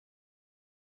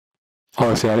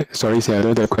 Oh, sorry,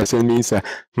 Sayadaw. The question means,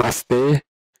 must they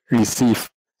receive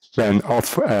when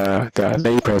the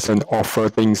layperson offer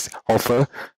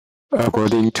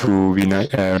according to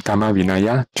Dhamma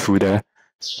Vinaya to the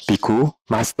bhikkhu,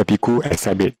 must the bhikkhu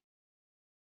accept it?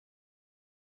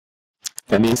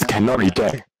 That means cannot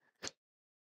reject.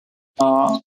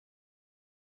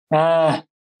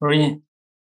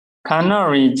 Cannot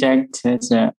reject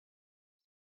is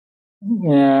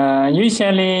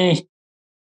usually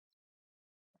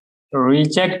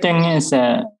rejecting is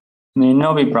may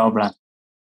not be problem.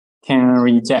 Can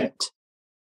reject.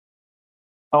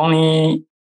 Only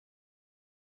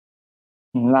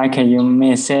like you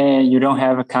may say you don't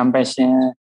have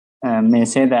compassion, may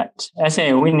say that as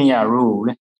a Vinaya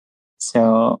rule.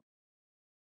 So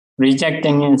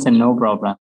rejecting is no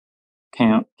problem.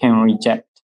 Can reject.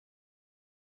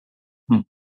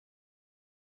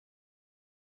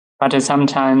 But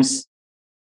sometimes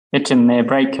it may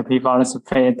break people's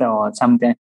faith or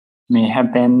something may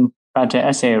happen. But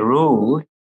as a rule,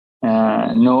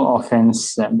 no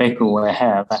offense bhikkhu will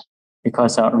have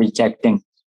because of rejecting.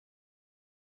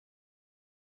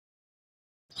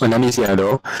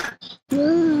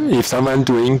 If someone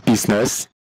doing business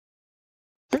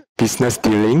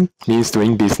dealing means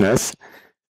doing business,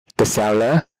 the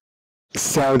seller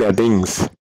sell their things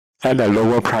at a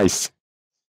lower price.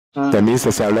 That means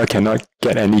the seller cannot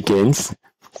get any gains.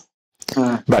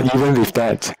 But even with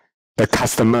that, the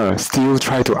customer still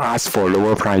try to ask for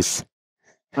lower price.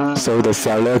 So the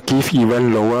seller give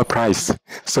even lower price.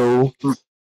 So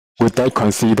would that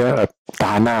consider a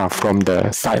dana from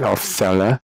the side of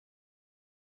seller?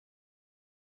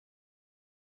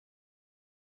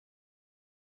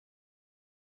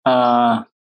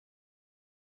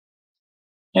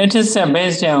 It is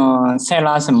based on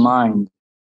seller's mind.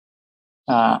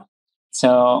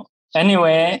 So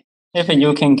anyway, if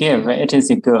you can give, it is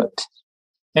good.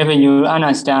 If you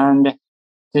understand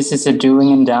this is a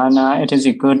doing dana, it is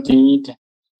a good deed.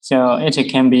 So it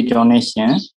can be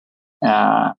donation.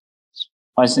 Or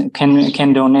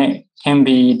can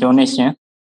be donation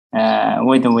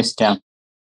with wisdom.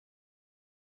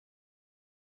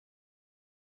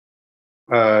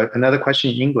 Another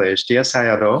question in English, dear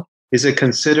Sayadaw, is it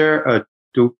considered a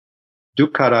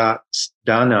dukkara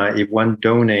dana if one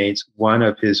donates one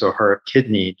of his or her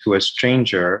kidney to a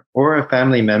stranger or a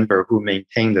family member who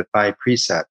maintain the 5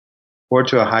 precepts, or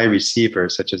to a high receiver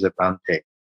such as a bhante?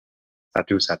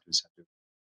 Sadhu, sadhu, sadhu.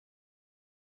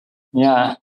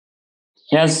 Yeah.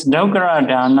 Yes, dukkara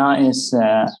dana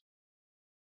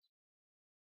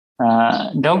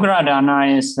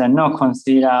is not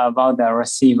considered about the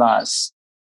receivers.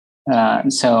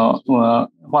 So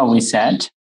what we said,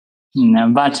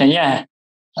 but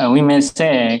we may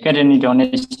say kidney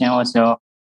donation also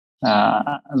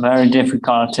very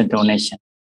difficult donation.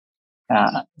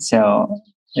 So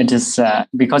it is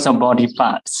because of body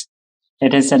parts.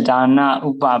 It is a dana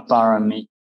upaparami.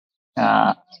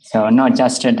 So not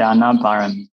just a dana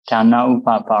parami, dana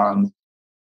upaparami.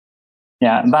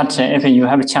 Yeah, but if you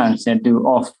have a chance to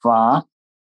offer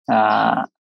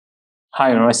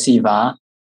high receiver,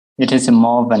 it is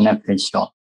more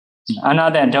beneficial.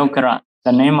 Another dukkara,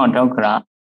 the name of dukkara,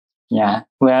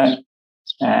 where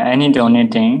any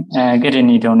donating, get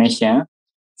any donation.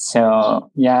 So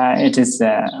it is,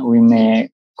 we may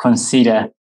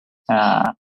consider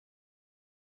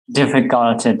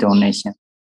difficult donation.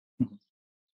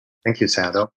 Thank you,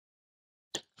 Sayadaw.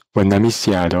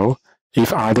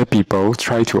 If other people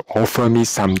try to offer me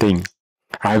something,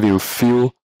 I will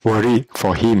feel worried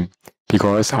for him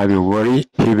because I will worry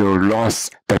he will lose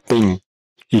the thing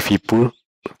if he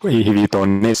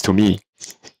donates to me.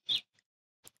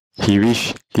 He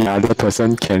wish the other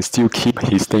person can still keep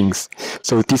his things.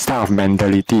 So this type of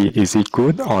mentality, is it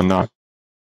good or not?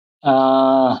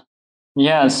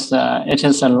 Yes, it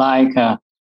is like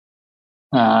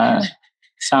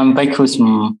some bhikkhu's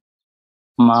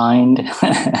mind.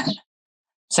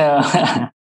 So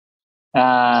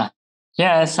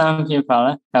some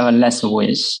people have less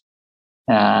wish.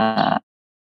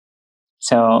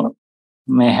 So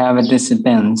may have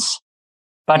disciplines.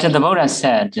 But the Buddha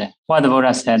said, what the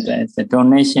Buddha said is the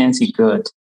donations is good.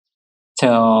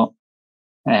 So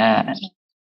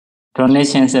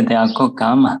donations, they are good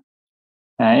karma.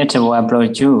 It will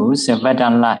produce better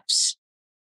lives.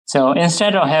 So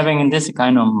instead of having this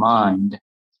kind of mind,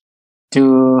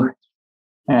 to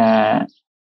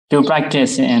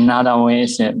practice in other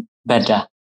ways better.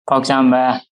 For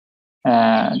example,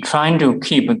 trying to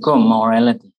keep good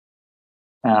morality,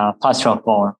 first of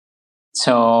all.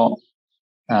 So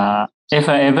if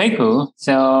a bhikkhu,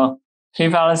 so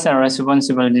people's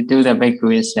responsibility to the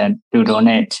bhikkhu is to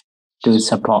donate, to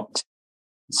support.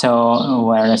 So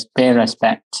whereas pay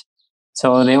respect.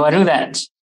 So they will do that.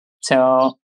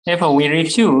 So if we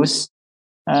refuse,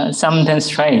 something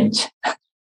strange.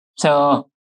 So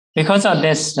because of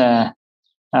this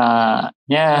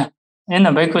yeah, in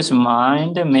the bhikkhu's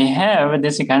mind may have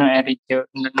this kind of attitude,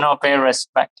 not pay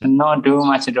respect, not do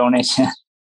much donation.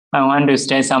 I want to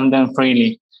stay something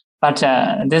freely. But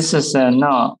this is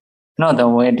not the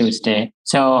way to stay.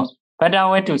 So better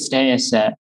way to stay is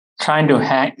trying to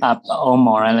hack up own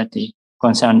morality,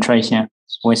 concentration,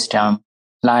 wisdom.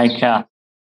 Like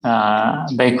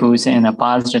bhikkhus in the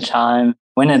past time,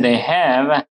 when they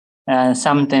have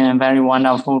something very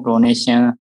wonderful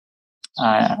donation,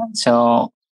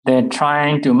 so they're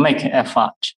trying to make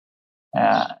effort.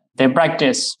 They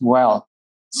practice well.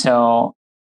 So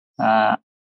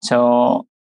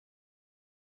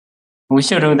we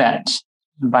should do that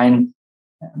by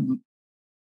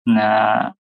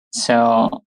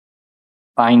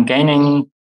by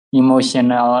gaining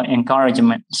emotional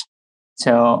encouragement.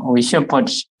 So we should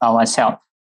put ourselves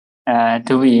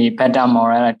to be better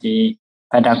morality,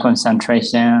 better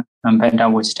concentration, and better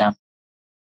wisdom.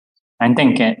 I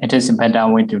think it is a better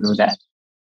way to do that.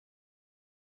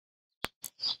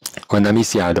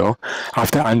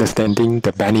 After understanding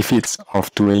the benefits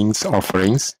of doing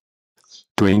offerings,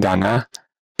 doing dana,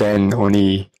 then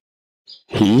only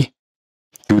he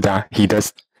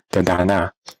does the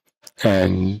dana,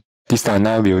 and this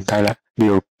dana will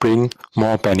bring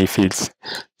more benefits.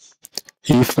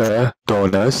 If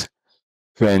donors,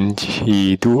 when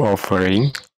he does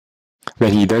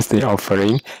the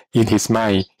offering, in his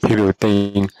mind he will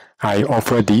think, I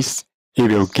offer this,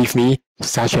 it will give me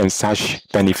such and such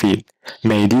benefit.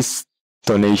 May these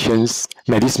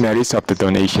merits of the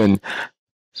donation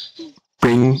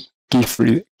brings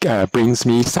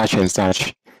me such and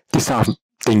such. This sort of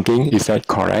thinking, is that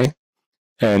correct?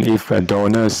 And if a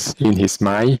donors in his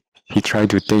mind, he try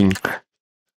to think,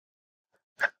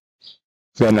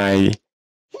 when I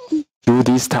do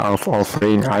this type of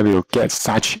offering, I will get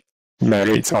such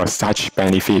merits or such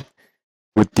benefit.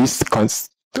 Would this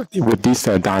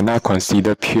dana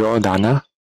consider pure dana?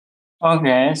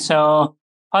 Okay, so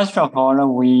first of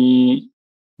all, we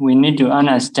need to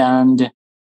understand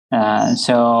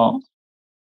so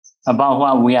about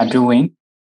what we are doing,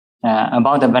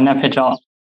 about the benefit of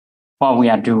what we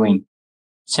are doing.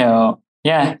 So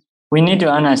yeah, we need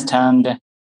to understand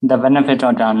the benefit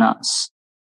of danas.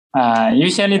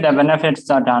 Usually the benefits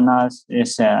of danas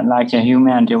is like a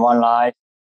human and divine life,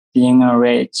 being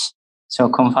rich, so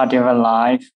comfortable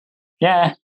life.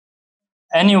 Yeah,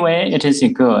 anyway, it is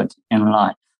good in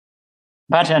life.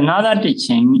 But another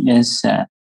teaching is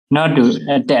not to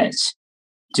attach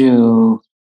to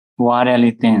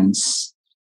worldly things.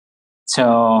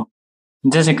 So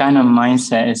this kind of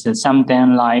mindset is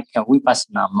something like a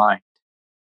vipassana mind.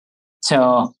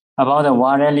 So about the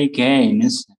worldly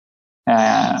gains,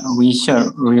 we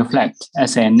should reflect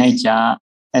as a nature,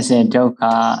 as a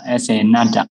dukkha, as a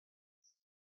anatta.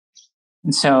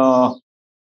 So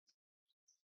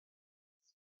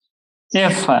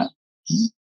if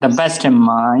the best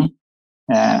mind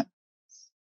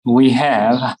we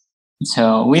have,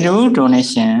 so we do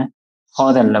donation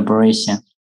for the liberation,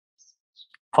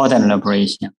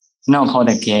 not for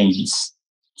the gains.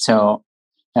 So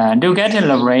to get a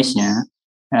liberation,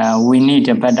 we need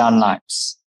a better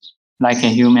lives, like a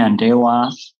human deva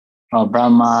or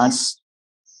brahmas.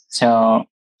 So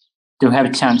to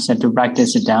have chance to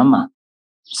practice dharma.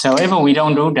 So if we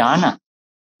don't do dana,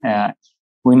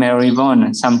 we may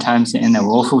reborn sometimes in a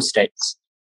woeful state.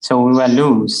 So we will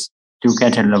lose to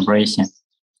get a liberation.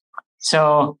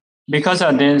 So because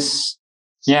of this,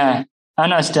 yeah,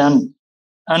 understand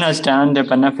the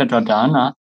benefit of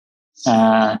dana,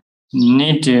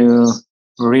 need to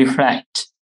reflect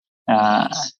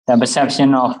the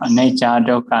perception of nature,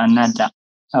 dukkha, anatta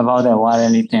about the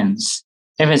worldly things.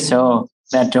 If it's so,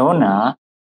 the donor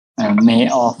may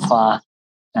offer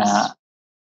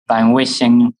by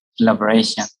wishing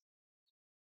liberation.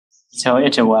 So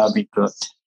it will be good.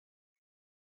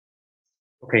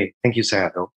 Okay, thank you,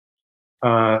 Sayadaw.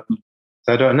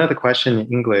 Sayadaw, another question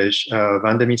in English,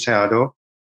 Vandami Sayadaw.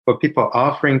 For people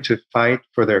offering to fight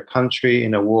for their country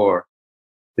in a war,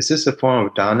 is this a form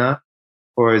of dana,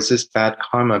 or is this bad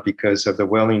karma because of the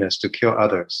willingness to kill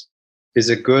others? Is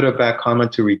it good or bad karma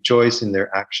to rejoice in their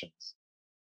actions?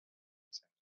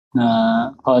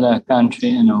 For the country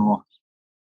in a war.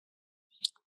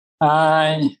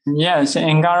 Yes,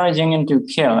 encouraging to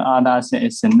kill others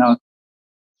is no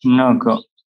good.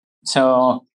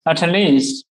 So at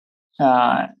least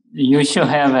you should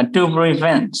have to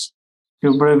prevent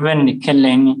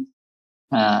killing.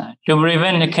 To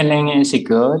prevent killing is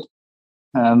good,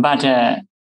 but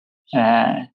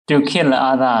to kill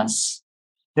others,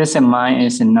 this mind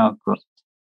is not good.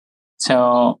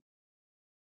 So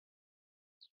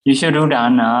you should do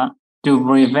dana to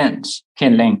prevent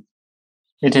killing,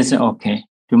 it is okay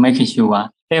to make sure.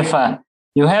 If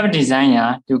you have a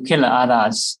desire to kill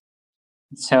others,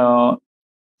 so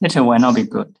it will not be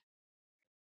good.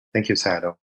 Thank you,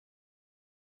 Sayadaw.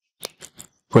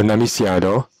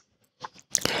 Sayadaw.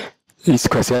 This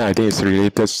question I think is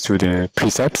related to the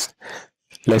precepts.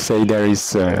 Let's say there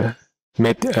is a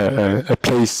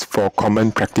place for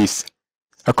common practice,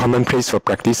 a common place for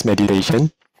practice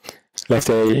meditation. Let's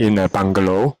say in a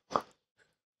bungalow,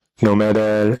 no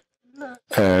matter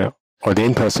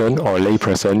ordained person or lay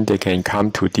person, they can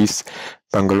come to this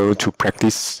bungalow to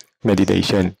practice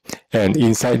meditation. And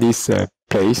inside this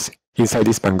place, inside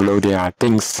this bungalow, there are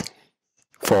things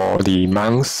for the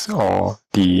monks or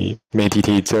the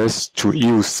meditators to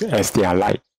use as they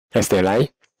like.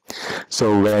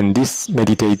 So when these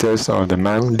meditators or the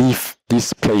monk leave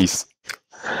this place,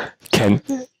 can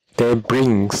they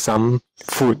bring some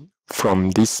food from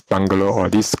this bungalow or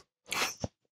this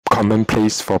common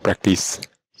place for practice?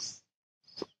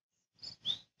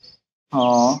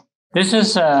 This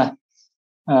is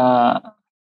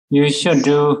you should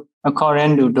do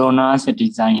according to donor's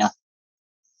desire.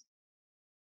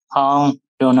 How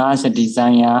donor's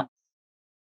desire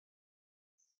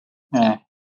that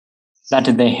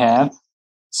they have.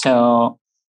 So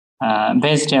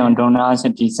based on donor's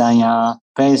desire,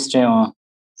 based on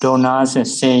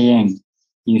donor's saying,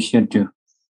 you should do.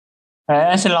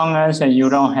 As long as you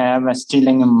don't have a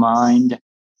stealing mind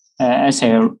as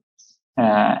a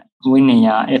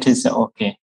vinaya, it is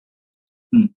okay.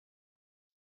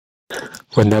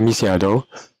 Sayadaw,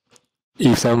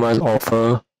 if someone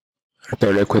offer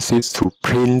the requisites to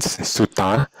print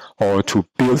sutta or to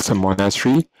build a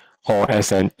monastery or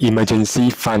as an emergency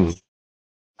fund,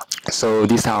 so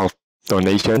this type of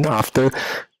donation, after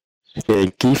they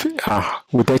give,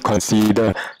 would they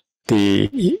consider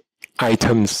the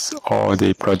items or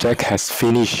the project has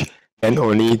finished and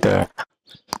only the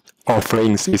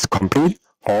offerings is complete,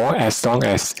 or as long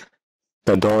as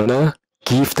the donor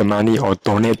give the money or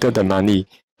donated the money,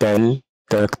 then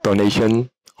the donation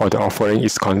or the offering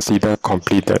is considered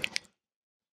completed?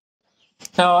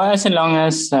 So as long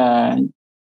as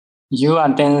you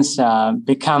are things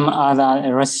become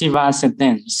other receivers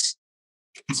things,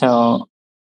 so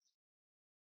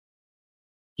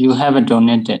you have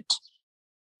donated.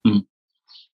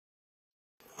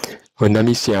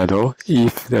 Sayadaw,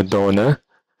 if the donor,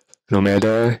 no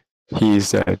matter he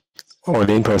is an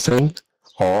ordained person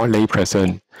or lay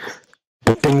person,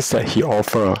 the things that he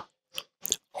offer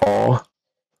or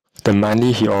the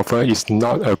money he offer is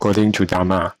not according to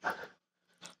Dharma,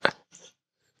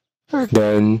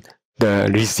 then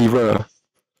the receiver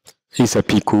is a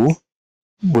bhikkhu.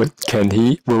 Can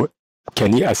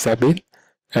he accept it?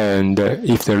 And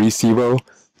if the receiver,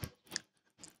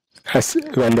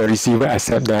 when the receiver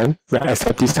accept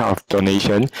this type of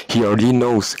donation, he already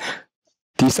knows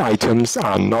these items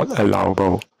are not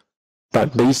allowable.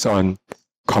 But based on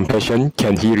compassion,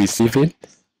 can he receive it?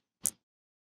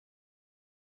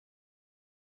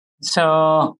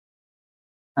 So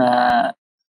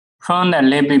from the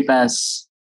lay peoples,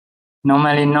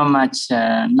 normally not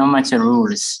much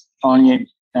rules, only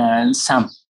some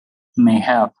may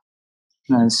have.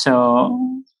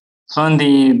 So from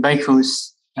the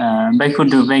bhikkhus, bhikkhu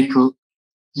to bhikkhu,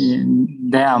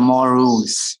 there are more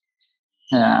rules.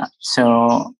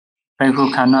 So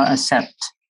bhikkhu cannot accept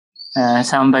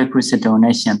some bhikkhu's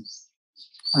donation.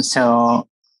 So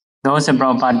those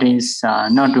properties are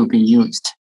not to be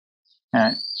used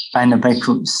by the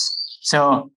bhikkhus.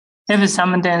 So if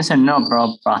something is not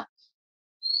proper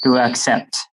to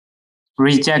accept,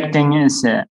 rejecting is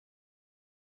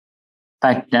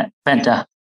better.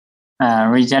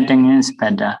 Rejecting is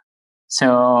better.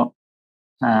 So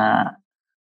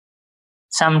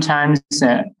sometimes,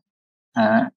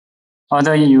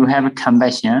 although you have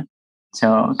compassion,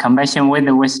 so compassion with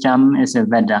the wisdom is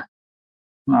better.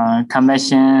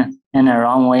 Compassion in the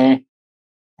wrong way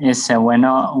is will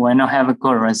not have a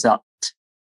good result.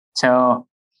 So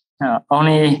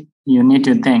only you need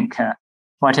to think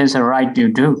what is right to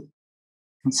do.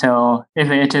 So if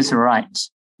it is right,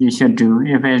 you should do.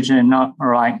 If it is not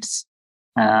right,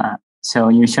 so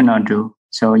you should not do.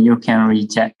 So you can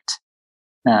reject.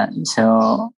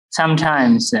 So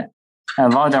sometimes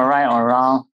about the right or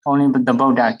wrong, only the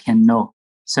Buddha can know.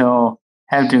 So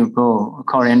have to go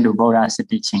according to Buddha's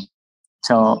teaching.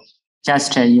 So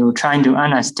just you trying to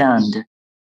understand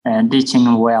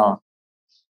teaching well.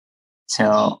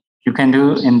 So you can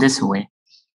do in this way.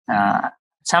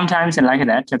 Sometimes like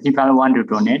that, people want to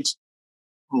donate,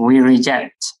 we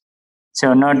reject.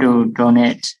 So not to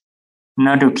donate,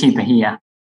 not to keep here.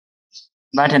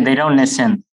 But they don't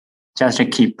listen, just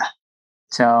keep.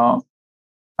 So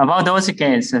about those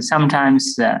cases,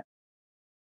 sometimes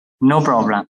no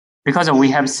problem, because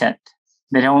we have said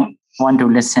they don't want to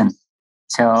listen.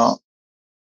 So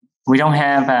we don't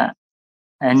have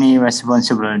any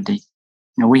responsibility.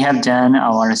 We have done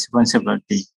our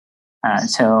responsibility.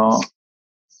 So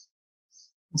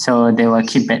they will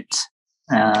keep it.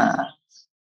 That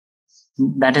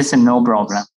is no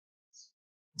problem.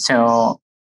 So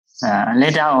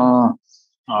later on,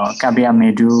 Kabya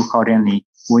may do accordingly.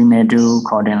 We may do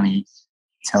accordingly.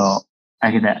 So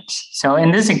like that. So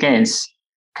in this case,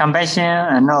 compassion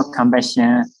and no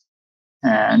compassion,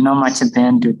 not much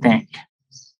thing to think.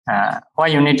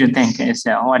 What you need to think is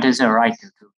what is the right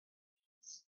to do.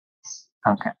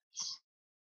 Okay.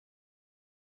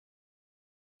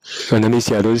 So let me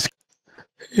see.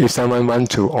 If someone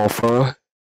wants to offer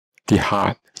the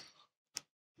heart,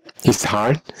 his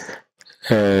heart,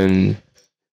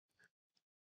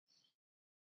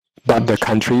 but the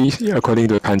country, according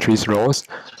to the country's laws,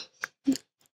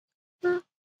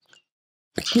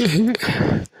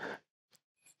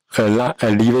 a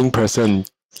living person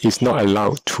is not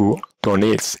allowed to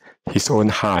donate his own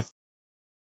heart.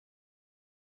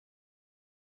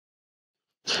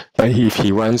 But if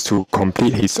he wants to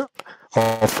complete his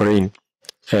offering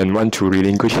and want to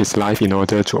relinquish his life in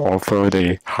order to offer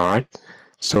the heart,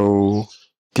 so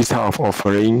this type of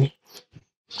offering,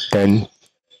 then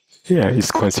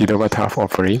is considered what type of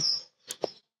offering?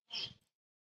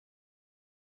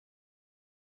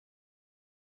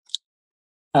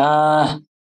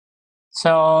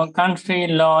 So country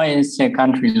law is a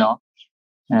country law.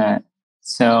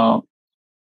 So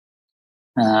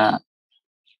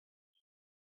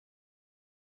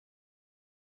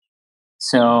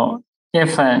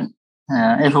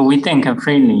if we think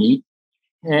freely,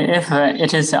 if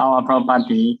it is our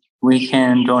property, we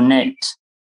can donate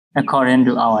according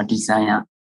to our desire.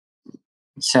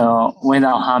 So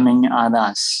without harming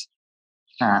others.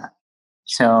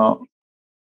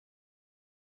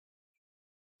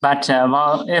 But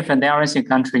if there is a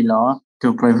country law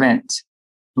to prevent,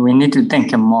 we need to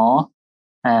think more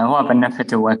what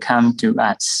benefit will come to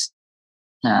us.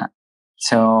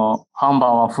 So how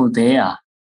powerful they are.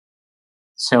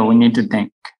 So we need to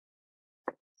think.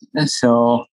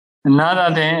 So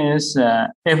another thing is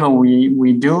if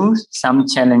we do some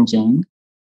challenging,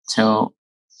 so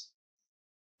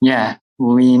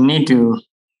we need to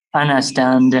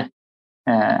understand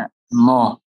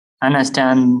more,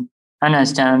 understand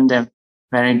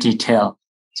very detailed.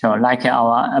 So like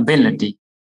our ability.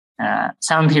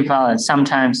 Some people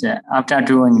sometimes after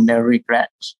doing they regret.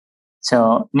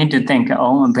 So need to think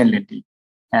own ability.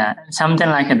 Something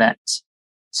like that.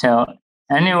 So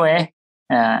anyway,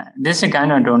 this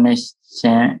kind of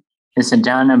donation is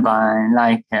done by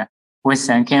like King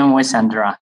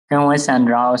Wissandra. King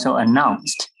Wissandra also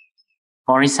announced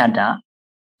Bodhisattva,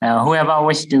 whoever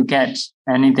wishes to get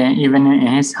anything, even in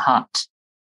his heart,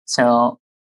 so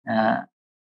can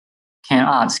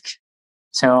ask.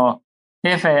 So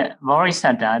if a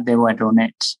Bodhisattva, they will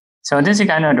donate. So this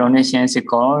kind of donation is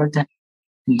called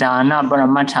Dana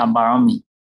Brahmata Barami.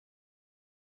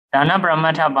 Dana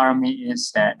Brahmata Barami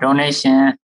is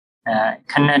donation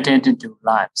connected to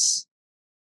lives.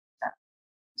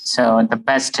 So the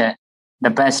best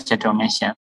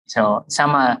donation. So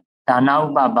some are Dana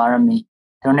Upa Barami,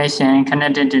 donation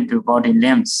connected to body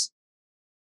limbs.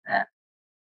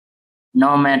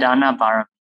 Normal Dana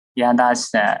Barami,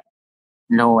 that's the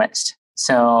lowest.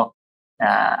 So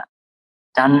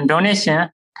donation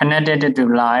connected to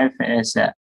life is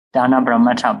Dana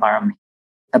Brahmata Barami,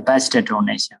 the best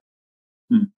donation.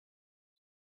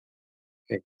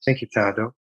 Okay, thank you,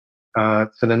 Tado.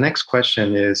 So the next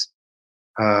question is,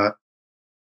 Randami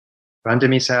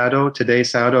Sayadaw, today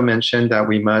Sayadaw mentioned that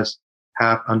we must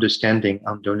have understanding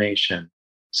on donation.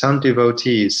 Some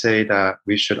devotees say that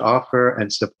we should offer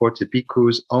and support the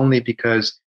bhikkhus only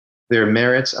because their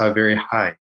merits are very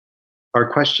high.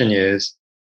 Our question is,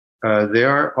 there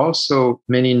are also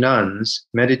many nuns,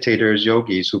 meditators,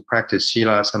 yogis who practice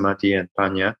Sila, Samadhi, and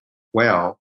Panya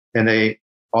well, and they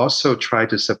also try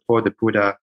to support the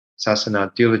Buddha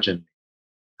Sasana diligently.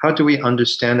 How do we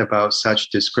understand about such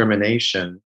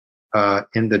discrimination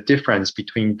in the difference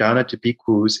between dana to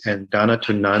bhikkhus and dana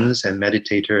to nuns and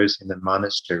meditators in the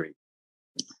monastery?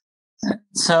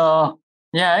 So,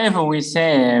 if we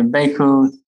say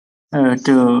bhikkhu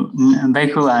to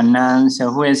bhikkhu and nuns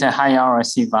who is a higher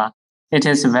receiver, it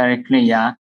is very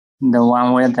clear. The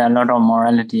one with a lot of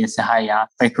morality is higher,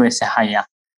 bhikkhu is higher.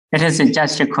 It is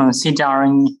just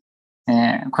considering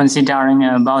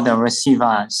about the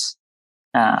receivers.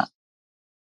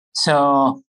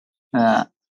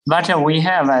 But we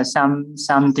have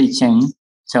some teaching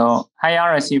So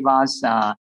higher receivers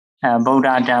are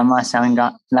Buddha, Dhamma,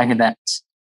 Sangha, like that.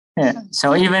 Yeah.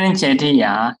 So even in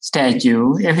Chaitya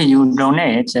statue, if you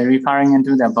donate, referring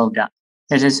into the Buddha,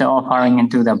 it is offering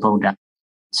into the Buddha.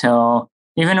 So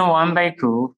even one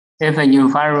bhikkhu, if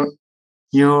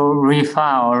you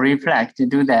refer or reflect to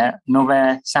the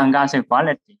noble sanghas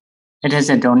quality, it is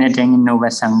donating in noble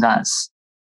sanghas,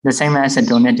 the same as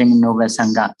donating in noble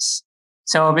sanghas.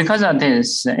 So because of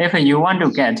this, if you want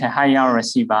to get a higher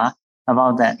receiver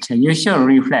about that, you should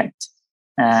reflect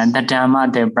the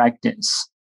Dhamma they practice.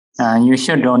 You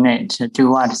should donate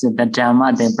towards the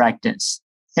Dhamma they practice.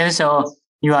 If so,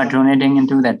 you are donating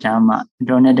into the Dhamma,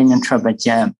 donating in Triple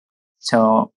Gem.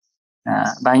 So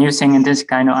by using this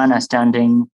kind of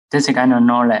understanding, this kind of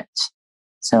knowledge,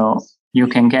 so you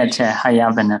can get a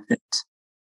higher benefit.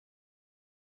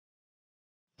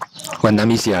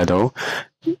 Vandamisiyado,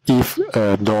 if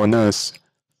donors,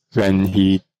 when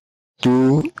he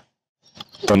do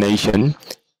donation,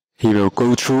 he will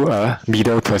go through a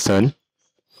middle person,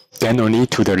 then only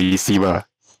to the receiver.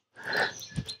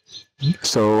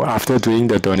 So after doing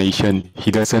the donation,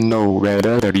 he doesn't know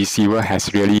whether the receiver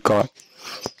has really got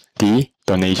the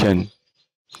donation.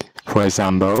 For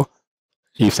example,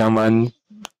 if someone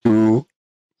do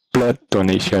blood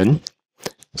donation,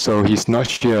 so he's not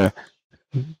sure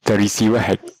the receiver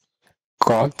had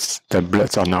got the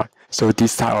blood or not. So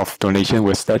this type of donation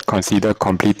was that considered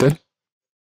completed?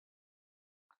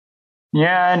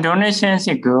 Yeah, donations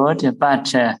is good,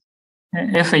 but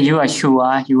if you are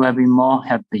sure, you will be more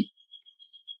happy.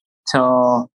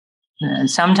 So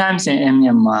sometimes in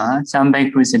Myanmar, some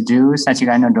bhikkhus do such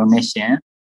kind of donation.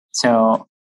 So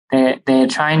they're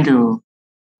trying to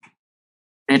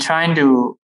they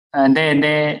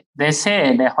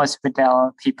say the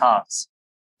hospital people,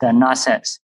 the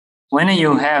nurses, when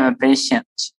you have a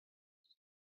patient,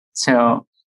 so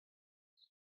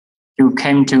you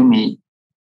came to me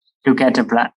to get a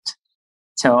blood,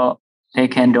 so they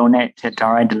can donate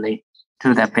directly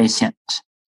to the patient.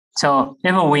 So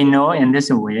if we know in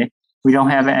this way, we don't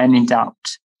have any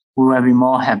doubt, we will be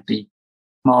more happy,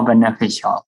 more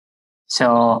beneficial.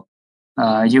 So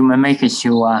you may make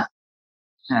sure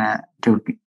to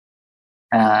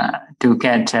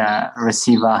get a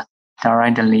receiver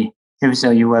directly. If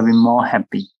so, you will be more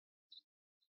happy.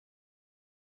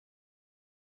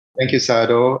 Thank you,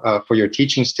 Sado, for your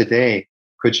teachings today.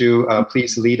 Could you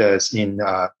please lead us in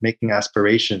making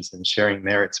aspirations and sharing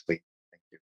merits, please? Thank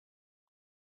you.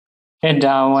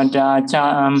 Edawada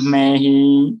cha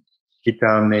mehi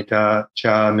Ita meta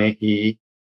cha mehi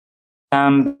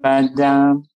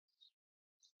sambadam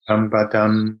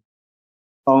sambadam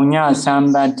punya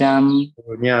sambadam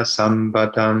punya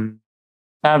sambadam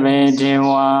sabe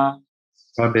dewa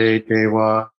sabe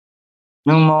dewa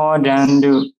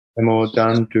numodandu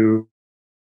namodantu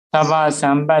sabha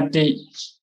sambati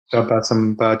sabha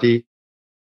sambati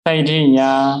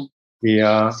saitiya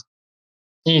iya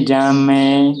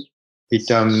idame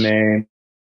idame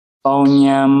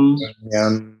punyam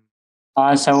punyam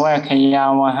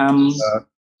asawakayawaham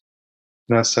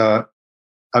nasa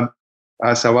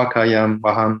asawakayam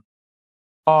vaham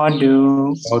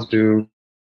odu odu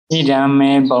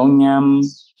idame punyam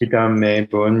idame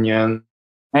punyam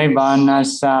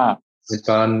nibbanasa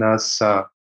nibbanasa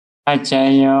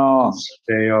achayo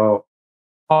deyo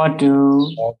odu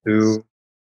odu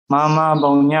mama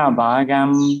punya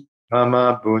bhagam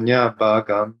mama punya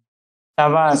bhagam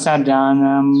sabha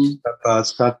sadanam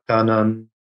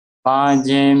tapasatanam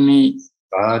bhajemi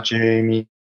bhajemi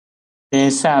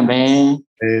desabe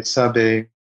esabe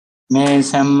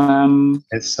mesamam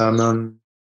esamam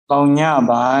punya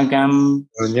bhagam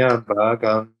punya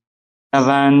bhagam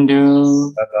savandu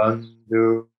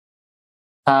tabandu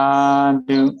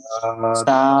sadhu sadhu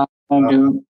sadhu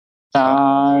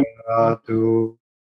sadhu sadhu